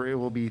suite number. It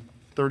will be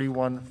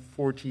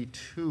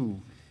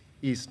 3142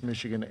 East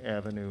Michigan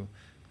Avenue.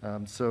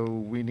 So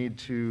we need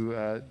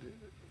to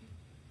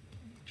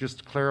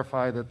just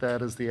clarify that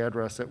that is the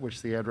address at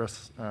which the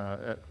address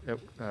that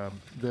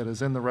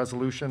is in the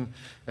resolution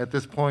at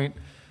this point.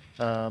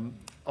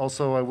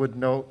 Also, I would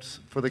note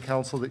for the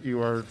council that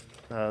you are,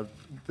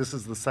 this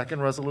is the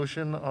second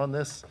resolution on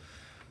this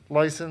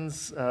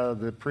license.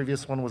 The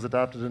previous one was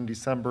adopted in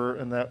December,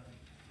 and that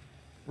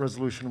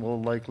resolution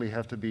will likely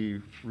have to be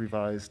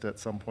revised at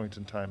some point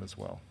in time as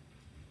well.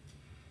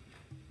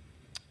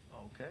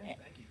 Okay,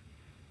 thank you.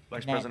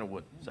 Vice That- President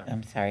Wood, sorry.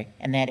 I'm sorry.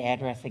 And that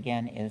address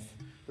again is?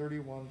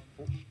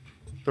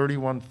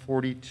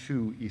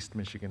 3142 East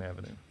Michigan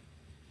Avenue.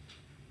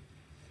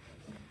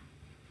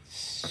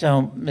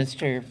 So,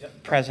 Mr.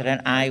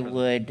 President, I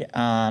would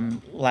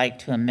like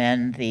to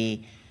amend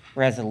the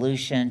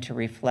resolution to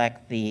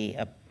reflect the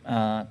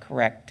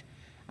correct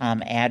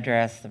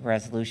address, the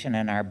resolution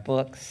in our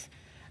books,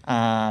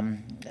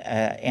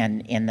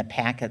 and in the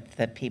packet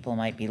that people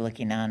might be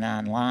looking on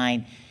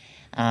online,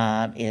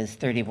 is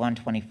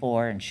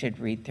 3124 and should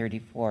read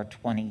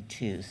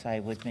 3422. So I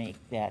would make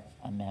that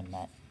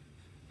amendment.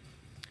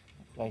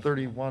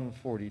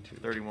 3142.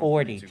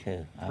 3142. 42,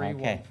 okay.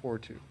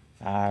 3142.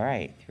 All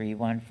right,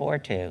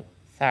 3142,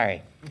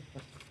 sorry. All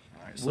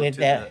right, so With to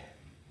that,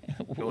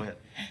 Go ahead.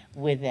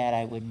 with that,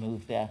 I would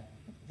move the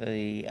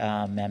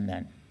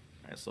amendment.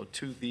 All right, so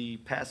to the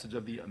passage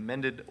of the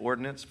amended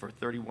ordinance for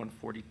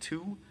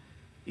 3142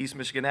 East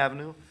Michigan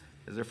Avenue,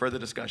 is there further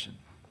discussion?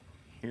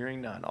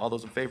 Hearing none. All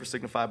those in favor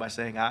signify by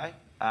saying aye.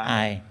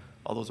 Aye.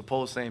 All those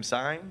opposed, same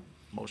sign.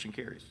 Motion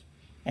carries.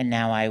 And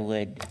now I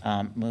would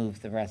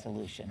move the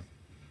resolution.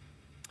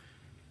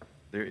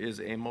 There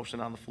is a motion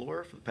on the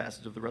floor for the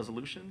passage of the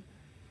resolution.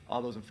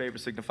 All those in favor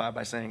signify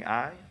by saying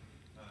aye.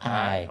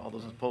 Aye. All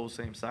those opposed,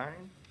 same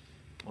sign.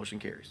 Motion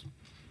carries.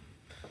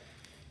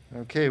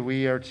 Okay,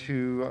 we are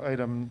to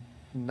item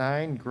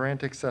 9,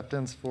 grant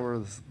acceptance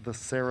for the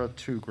Sarah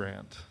 2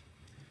 grant.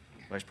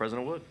 Vice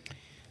President Wood.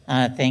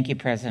 Thank you,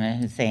 President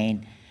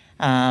Hussein.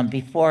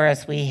 Before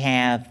us, we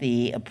have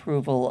the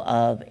approval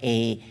of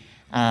a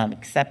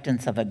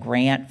acceptance of a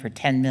grant for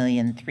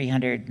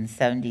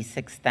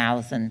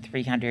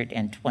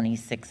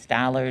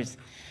 $10,376,326.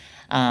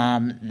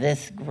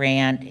 This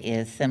grant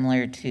is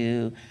similar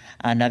to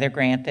another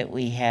grant that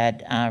we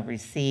had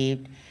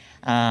received.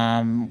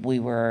 We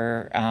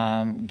were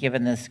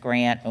given this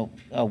grant,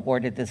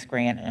 awarded this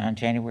grant on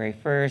January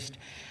 1st.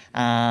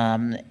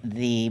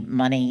 The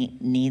money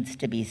needs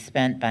to be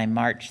spent by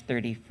March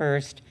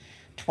 31st,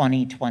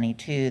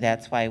 2022.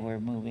 That's why we're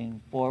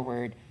moving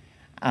forward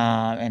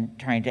and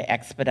trying to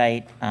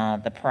expedite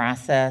the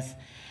process.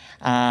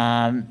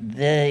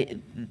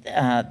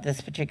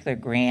 This particular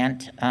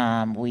grant,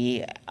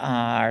 we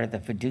are the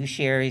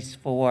fiduciaries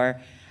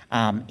for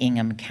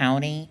Ingham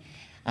County.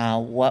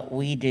 What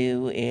we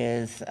do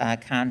is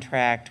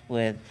contract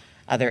with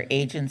other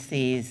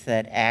agencies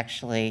that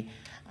actually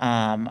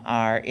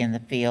are in the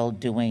field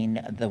doing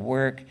the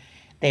work.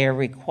 They are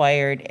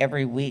required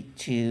every week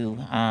to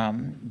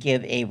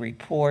give a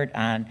report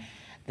on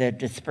the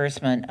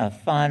disbursement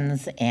of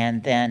funds,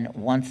 and then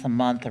once a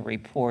month a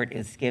report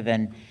is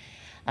given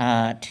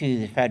to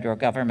the federal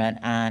government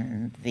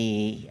on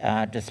the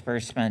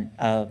disbursement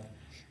of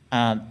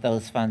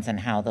those funds and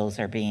how those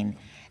are being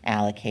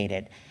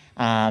allocated.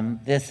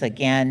 This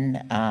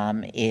again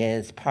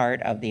is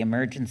part of the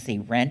emergency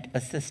rent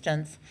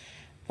assistance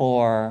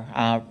for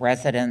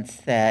residents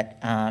that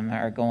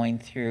are going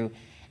through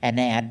an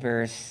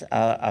adverse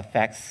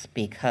effects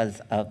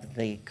because of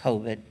the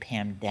COVID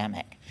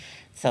pandemic.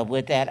 So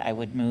with that, I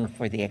would move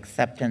for the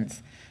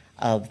acceptance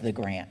of the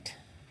grant.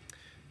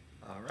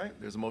 All right,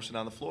 there's a motion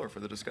on the floor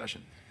for the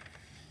discussion.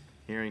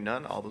 Hearing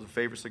none, all those in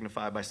favor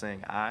signify by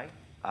saying aye.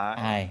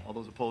 Aye. All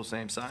those opposed,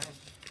 same sign.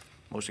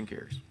 Motion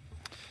carries.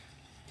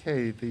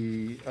 Okay,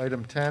 the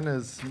item 10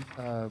 is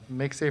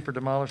make safe or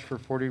demolish for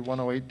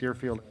 4108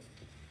 Deerfield.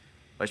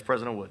 Vice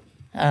President Wood.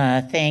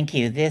 Thank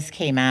you. This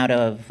came out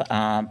of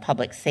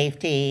public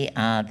safety.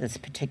 This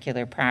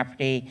particular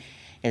property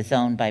is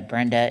owned by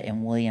Brenda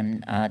and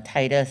William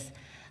Titus.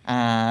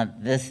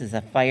 This is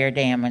a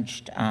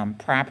fire-damaged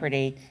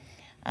property.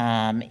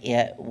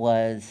 It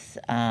was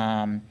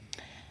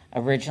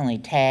originally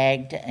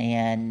tagged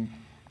in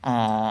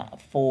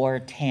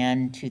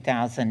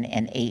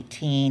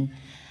 4/10/2018.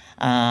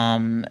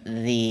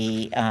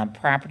 The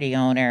property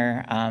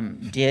owner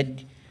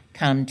did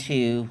come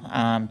to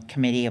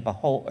committee of a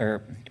whole,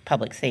 or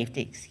public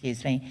safety,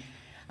 excuse me.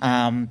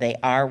 They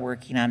are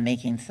working on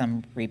making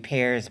some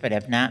repairs, but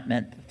have not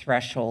met the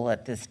threshold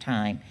at this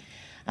time.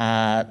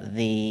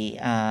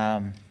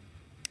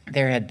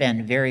 There had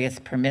been various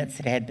permits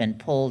that had been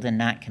pulled and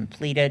not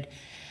completed.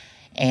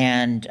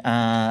 And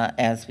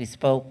as we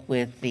spoke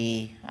with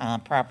the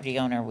property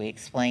owner, we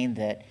explained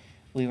that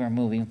we were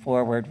moving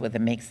forward with a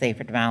make safe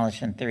or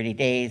demolish in 30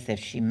 days. If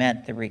she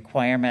met the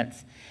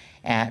requirements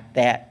at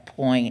that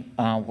point,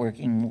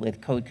 working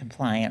with code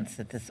compliance,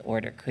 that this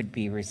order could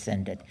be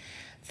rescinded.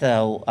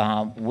 So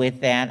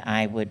with that,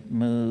 I would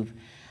move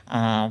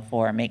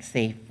for a make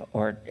safe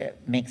or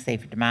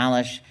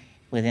demolish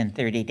within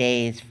 30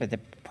 days for the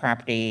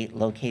property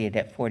located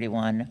at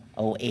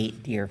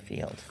 4108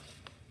 Deerfield.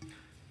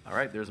 All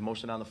right, there's a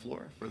motion on the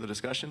floor. Further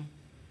discussion?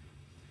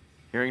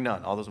 Hearing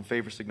none. All those in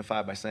favor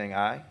signify by saying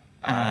aye.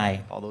 Aye.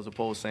 All those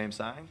opposed, same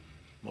sign.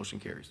 Motion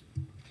carries.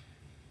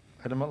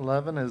 Item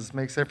 11 is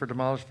make safe or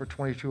demolish for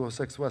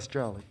 2206 West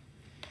Jolly.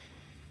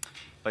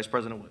 Vice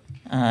President Wood.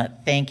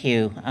 Thank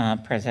you,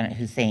 President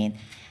Hussein.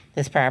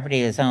 This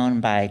property is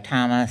owned by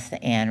Thomas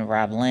and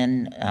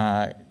Roblyn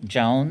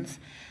Jones.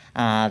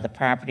 The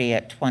property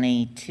at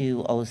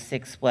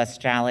 2206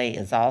 West Jolly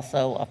is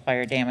also a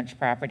fire damage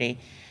property.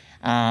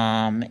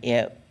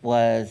 It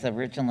was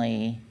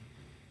originally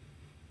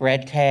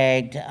red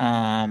tagged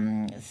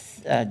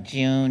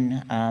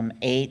June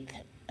 8th,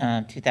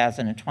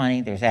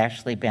 2020. There's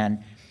actually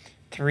been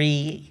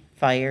 3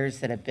 fires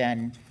that have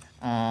been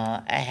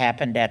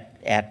happened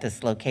at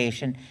this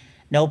location.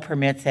 No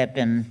permits have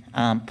been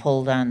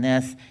pulled on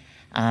this.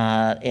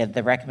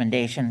 The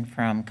recommendation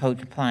from code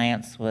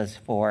compliance was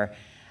for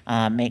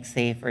make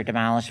safe or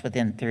demolish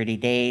within 30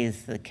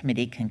 days. The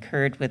committee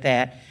concurred with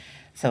that.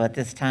 So at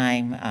this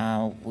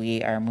time,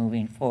 we are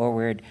moving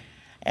forward,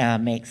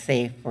 make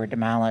safe or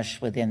demolish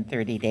within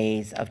 30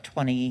 days of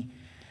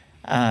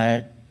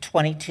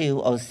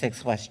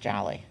 2206 West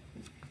Jolly.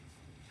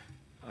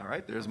 All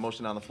right, there's a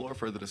motion on the floor.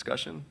 Further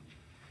discussion?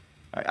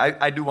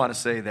 I do want to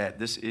say that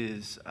this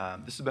has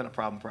been a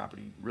problem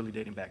property really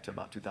dating back to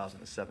about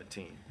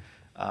 2017.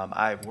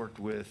 I've worked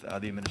with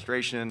the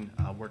administration,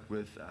 worked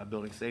with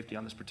building safety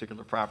on this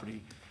particular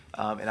property,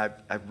 and I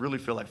really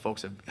feel like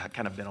folks have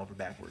kind of bent over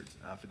backwards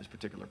for this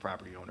particular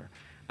property owner.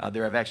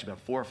 There have actually been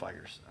 4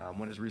 fires,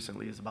 one as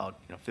recently as about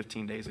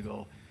 15 days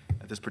ago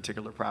at this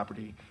particular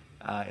property,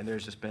 and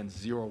there's just been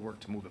zero work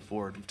to move it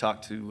forward. We've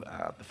talked to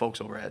the folks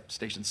over at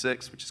Station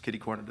 6, which is kitty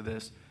corner to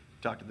this.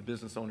 We've talked to the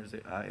business owners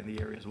in the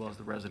area as well as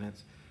the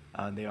residents.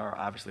 And they are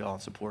obviously all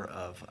in support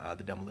of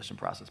the demolition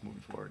process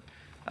moving forward.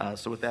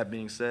 So with that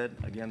being said,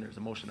 again, there's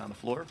a motion on the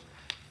floor.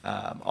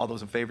 All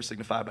those in favor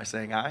signify by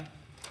saying aye.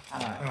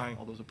 Aye.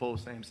 All those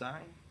opposed, same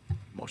sign.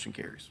 Motion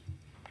carries.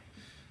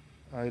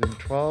 Item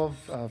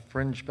 12,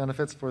 fringe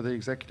benefits for the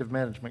Executive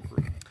Management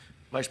Group.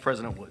 Vice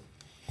President Wood.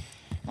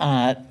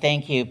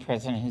 Thank you,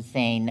 President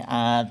Hussein.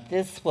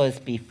 This was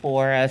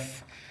before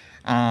us,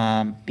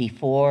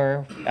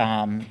 before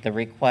the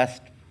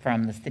request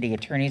from the City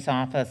Attorney's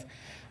Office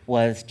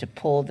was to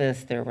pull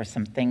this. There were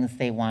some things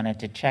they wanted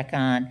to check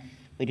on.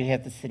 We do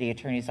have the City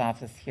Attorney's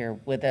Office here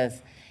with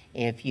us.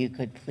 If you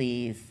could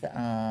please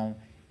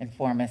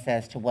inform us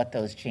as to what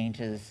those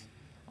changes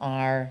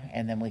are,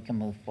 and then we can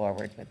move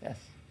forward with this.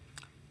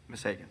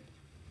 Ms. Hagan.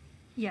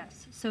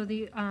 Yes, so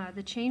the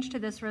change to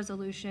this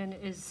resolution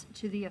is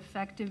to the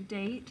effective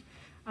date.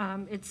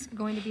 It's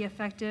going to be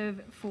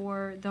effective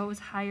for those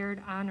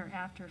hired on or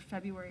after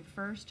February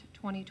 1st,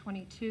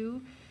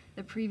 2022.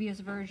 The previous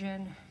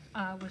version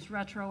was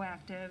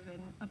retroactive,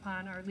 and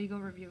upon our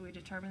legal review, we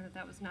determined that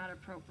that was not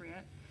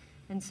appropriate.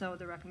 And so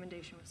the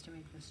recommendation was to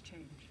make this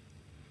change.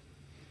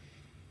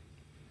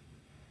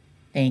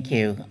 Thank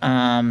you.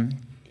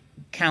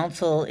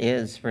 Council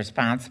is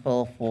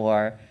responsible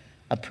for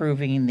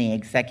approving the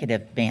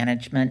executive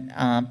management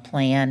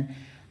plan,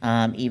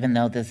 even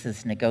though this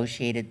is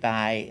negotiated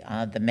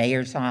by the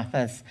mayor's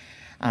office.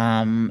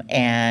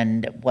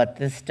 And what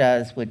this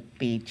does would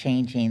be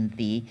changing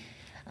the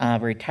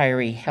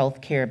retiree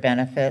health care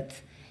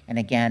benefits. And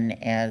again,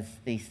 as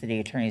the city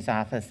attorney's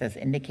office has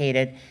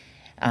indicated,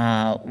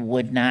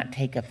 would not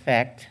take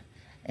effect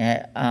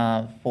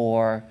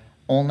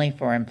only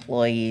for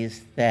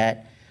employees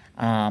that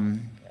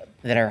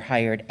are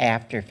hired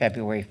after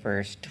February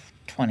 1st,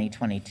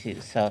 2022.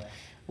 So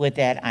with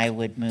that, I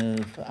would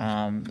move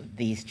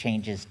these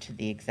changes to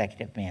the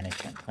executive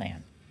management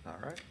plan. All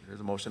right, there's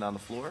a motion on the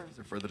floor. Is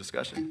there further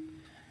discussion?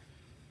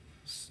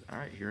 All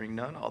right, hearing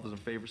none. All those in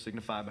favor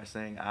signify by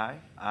saying aye.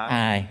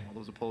 Aye. All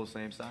those opposed,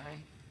 same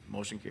sign.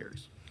 Motion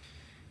carries.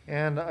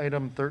 And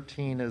item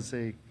 13 is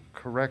a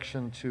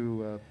correction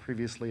to a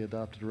previously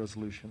adopted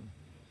resolution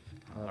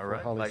All for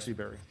right, Holly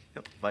Seabury.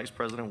 Yep, Vice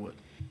President Wood.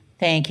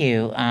 Thank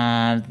you.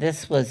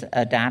 This was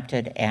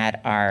adopted at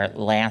our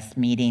last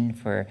meeting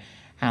for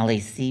Holly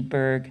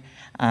Seaberg.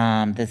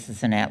 This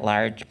is an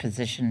at-large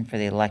position for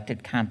the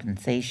elected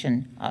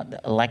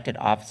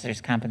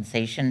officers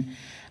compensation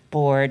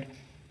board.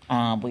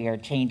 We are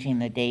changing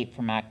the date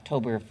from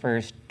October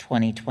 1st,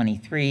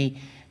 2023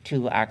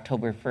 to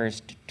October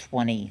 1st,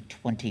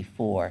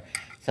 2024.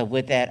 So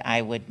with that,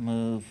 I would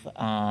move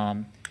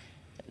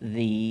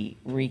the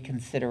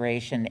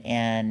reconsideration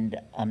and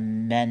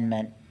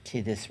amendment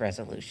to this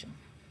resolution.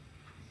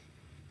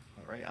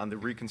 All right, on the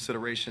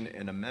reconsideration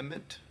and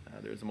amendment,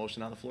 there's a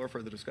motion on the floor.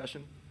 Further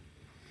discussion?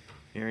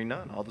 Hearing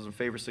none. All those in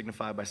favor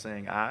signify by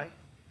saying aye.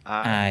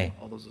 Aye.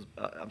 All those,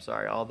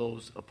 all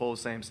those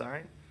opposed, same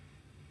sign.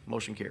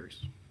 Motion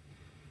carries.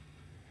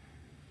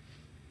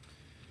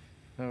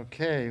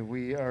 Okay,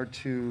 we are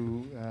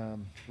to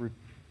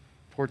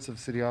reports of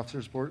city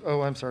officers board.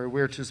 Oh, I'm sorry.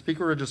 We're to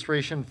speaker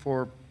registration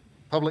for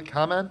public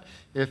comment.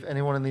 If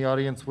anyone in the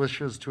audience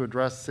wishes to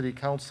address city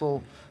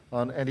council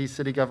on any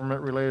city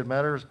government related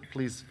matters,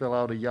 please fill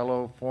out a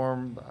yellow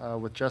form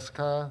with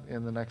Jessica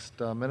in the next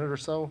minute or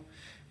so.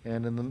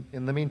 And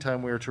in the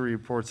meantime, we are to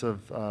reports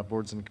of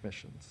boards and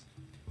commissions.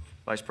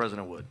 Vice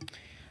President Wood.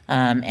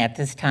 At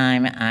this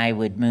time, I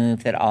would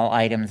move that all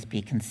items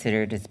be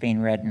considered as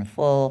being read in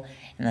full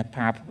and the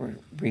proper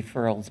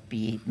referrals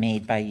be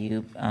made by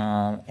you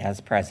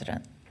as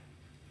president.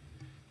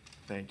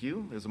 Thank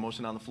you. There's a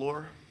motion on the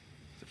floor.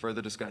 Is there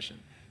further discussion?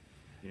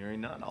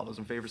 Hearing none. All those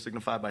in favor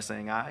signify by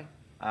saying aye.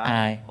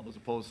 Aye. All those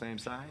opposed, same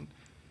sign.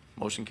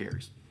 Motion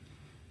carries.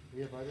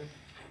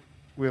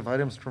 We have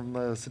items from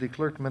the city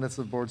clerk, minutes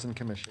of boards and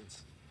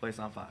commissions, Place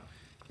on file.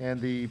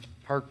 and the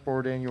park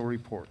board annual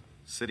report.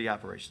 City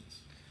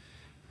operations.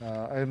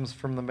 Items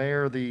from the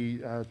mayor, the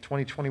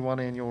 2021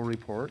 annual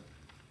report.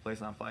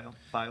 Place on file.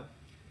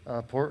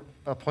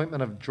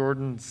 Appointment of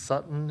Jordan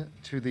Sutton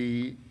to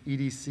the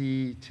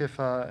EDC,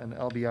 TIFA, and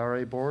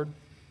LBRA board.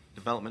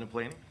 Development and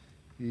planning.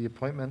 The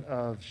appointment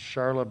of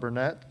Charla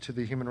Burnett to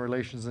the Human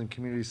Relations and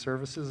Community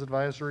Services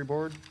Advisory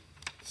Board.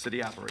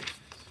 City operations.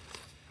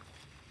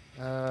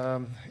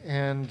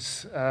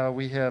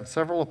 We have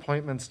several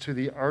appointments to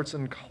the Arts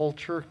and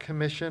Culture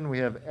Commission. We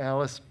have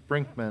Alice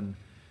Brinkman,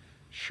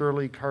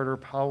 Shirley Carter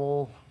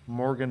Powell,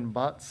 Morgan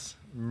Butts,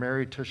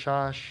 Mary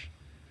Tashash,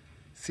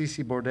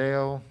 Cece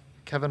Bordeo,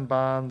 Kevin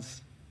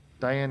Bonds,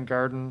 Diane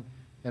Garden,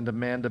 and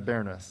Amanda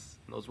Bernis.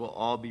 Those will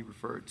all be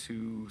referred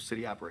to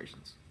city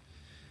operations.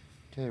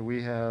 Okay,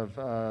 we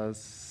have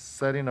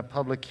setting a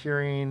public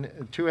hearing,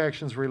 2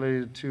 actions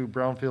related to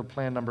Brownfield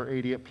Plan Number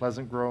 80 at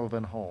Pleasant Grove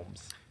and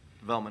Holmes,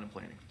 Development and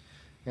planning.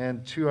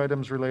 and 2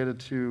 items related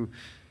to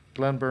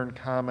Glenburn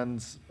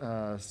Commons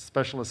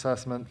special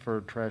assessment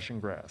for trash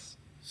and grass.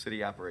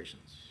 City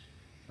operations.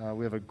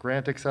 We have a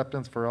grant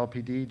acceptance for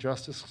LPD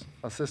justice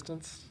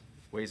assistance,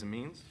 Ways and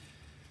means.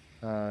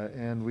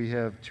 and we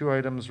have 2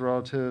 items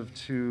relative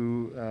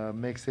to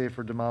make safe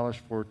or demolish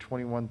for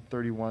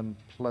 2131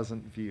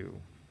 Pleasant View.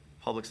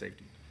 Public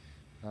safety.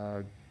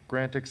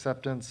 Grant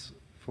acceptance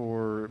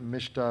for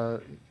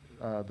MISHDA,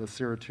 the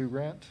Sierra 2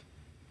 grant.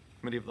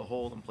 Committee of the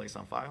whole and place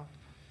on file.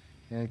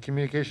 And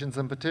communications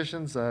and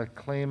petitions,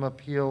 claim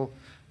appeal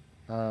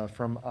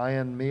from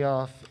Ian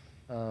Meoff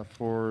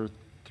for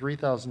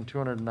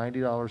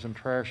 $3,290 in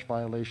trash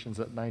violations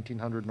at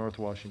 1900 North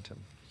Washington.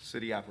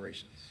 City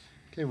operations.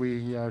 Okay,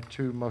 we are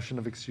to motion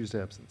of excused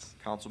absence.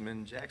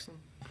 Councilman Jackson.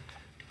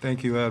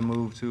 Thank you. I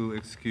move to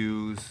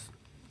excuse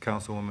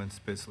Councilwoman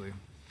Spitzley.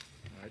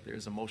 All right,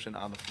 there's a motion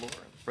on the floor.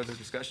 Further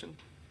discussion?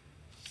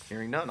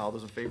 Hearing none. All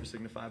those in favor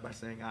signify by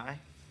saying aye.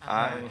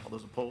 Aye. All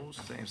those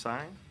opposed, same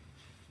sign.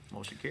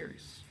 Motion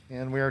carries.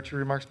 And we are to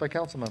remarks by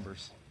council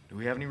members. Do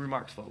we have any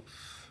remarks, folks?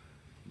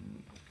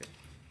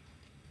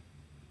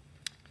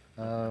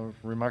 Okay.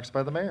 Remarks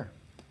by the mayor.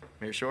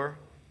 Mayor Shore?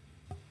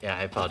 Yeah,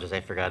 I apologize.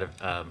 I forgot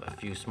a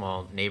few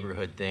small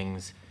neighborhood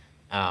things.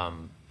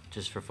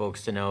 Just for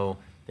folks to know,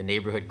 the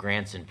neighborhood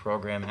grants and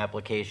program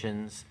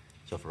applications.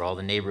 So for all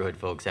the neighborhood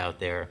folks out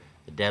there,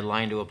 the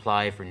deadline to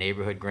apply for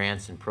neighborhood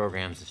grants and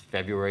programs is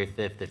February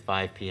 5th at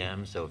 5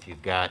 p.m. So if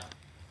you've got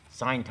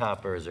sign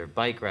toppers or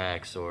bike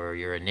racks, or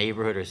you're a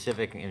neighborhood or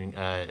civic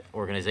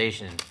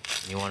organization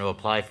and you want to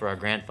apply for our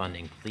grant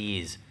funding,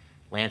 please,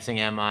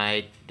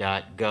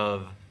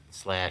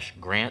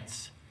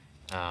 lansingmi.gov/grants.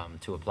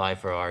 To apply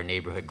for our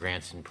neighborhood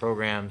grants and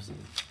programs.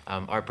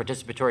 Our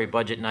participatory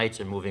budget nights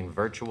are moving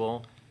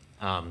virtual,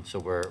 so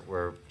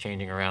we're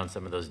changing around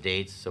some of those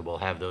dates, so we'll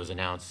have those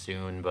announced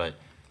soon, but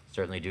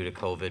certainly due to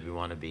COVID, we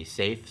want to be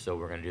safe, so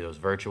we're going to do those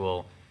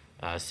virtual.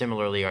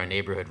 Similarly, our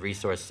Neighborhood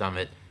Resource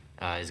Summit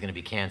is going to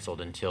be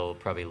canceled until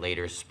probably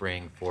later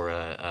spring for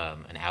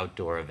an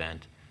outdoor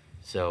event.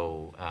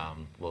 So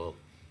we'll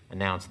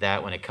announce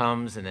that when it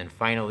comes, and then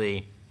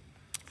finally,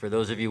 for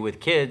those of you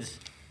with kids,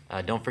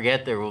 don't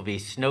forget, there will be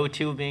snow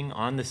tubing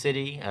on the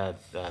city,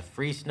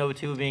 free snow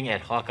tubing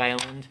at Hawk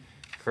Island,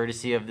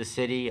 courtesy of the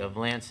city of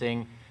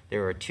Lansing.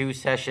 There are 2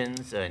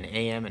 sessions, an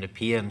AM and a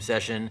PM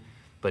session,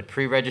 but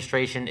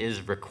pre-registration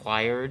is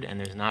required, and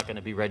there's not going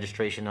to be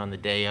registration on the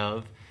day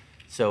of.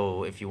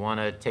 So if you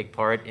want to take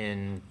part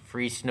in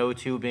free snow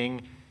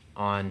tubing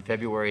on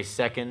February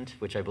 2nd,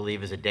 which I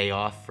believe is a day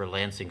off for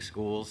Lansing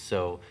schools,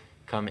 so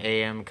come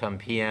AM, come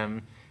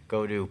PM,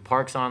 go to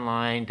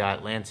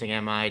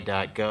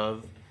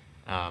parksonline.lansingmi.gov.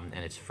 And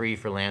it's free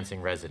for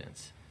Lansing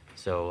residents.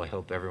 So I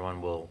hope everyone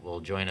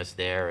will join us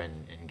there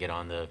and get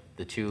on the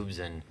tubes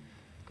and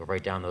go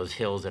right down those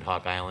hills at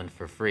Hawk Island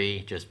for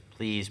free. Just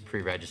please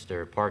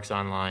pre-register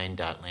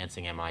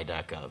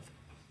parksonline.lansingmi.gov.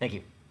 Thank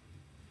you.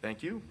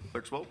 Thank you.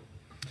 Clerk's vote.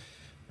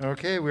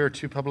 Okay, we are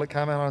to public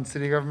comment on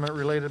city government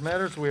related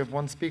matters. We have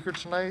 1 speaker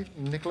tonight,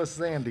 Nicholas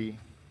Zandy.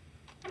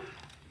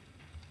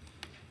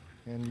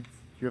 And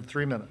you have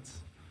 3 minutes.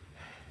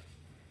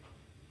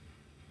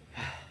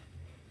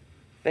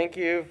 Thank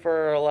you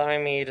for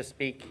allowing me to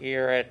speak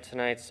here at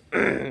tonight's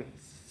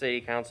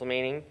City Council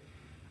meeting.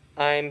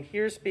 I'm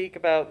here to speak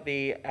about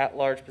the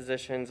at-large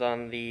positions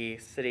on the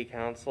City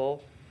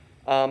Council.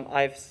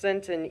 I've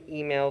sent an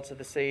email to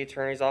the City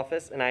Attorney's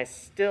Office, and I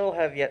still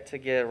have yet to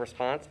get a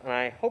response, and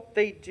I hope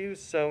they do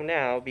so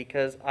now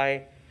because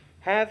I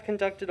have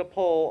conducted a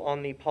poll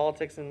on the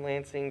Politics in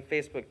Lansing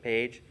Facebook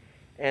page,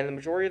 and the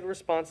majority of the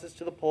responses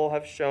to the poll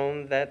have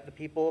shown that the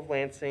people of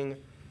Lansing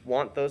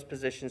want those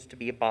positions to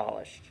be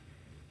abolished.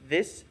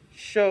 This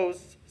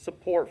shows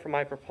support for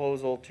my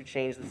proposal to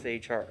change the city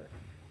charter.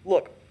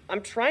 Look,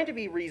 I'm trying to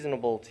be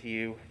reasonable to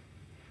you,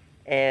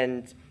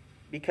 and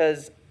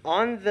because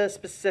on the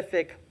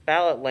specific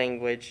ballot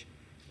language,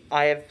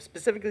 I have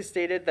specifically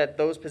stated that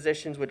those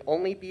positions would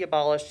only be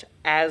abolished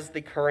as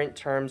the current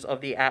terms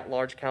of the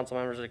at-large council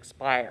members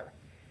expire.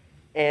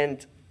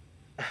 And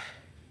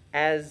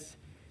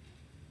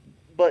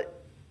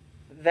but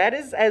that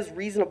is as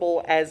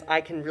reasonable as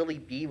I can really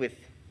be with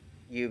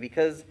you,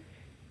 because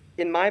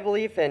in my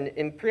belief, and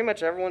in pretty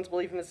much everyone's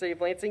belief in the city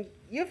of Lansing,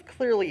 you've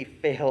clearly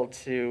failed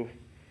to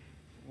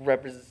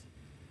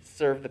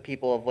serve the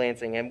people of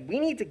Lansing, and we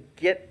need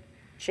to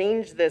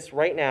change this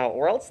right now,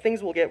 or else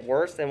things will get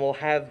worse, and we'll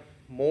have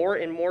more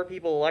and more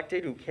people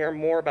elected who care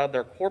more about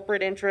their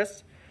corporate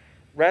interests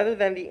rather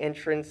than the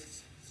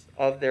interests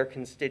of their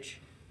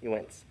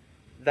constituents.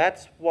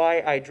 That's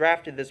why I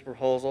drafted this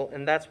proposal,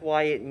 and that's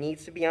why it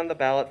needs to be on the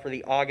ballot for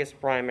the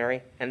August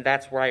primary, and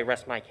that's where I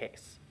rest my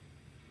case.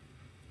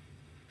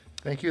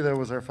 Thank you. That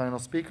was our final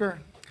speaker.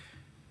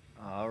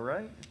 All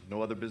right.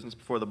 No other business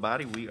before the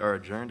body. We are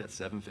adjourned at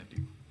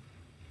 7:50.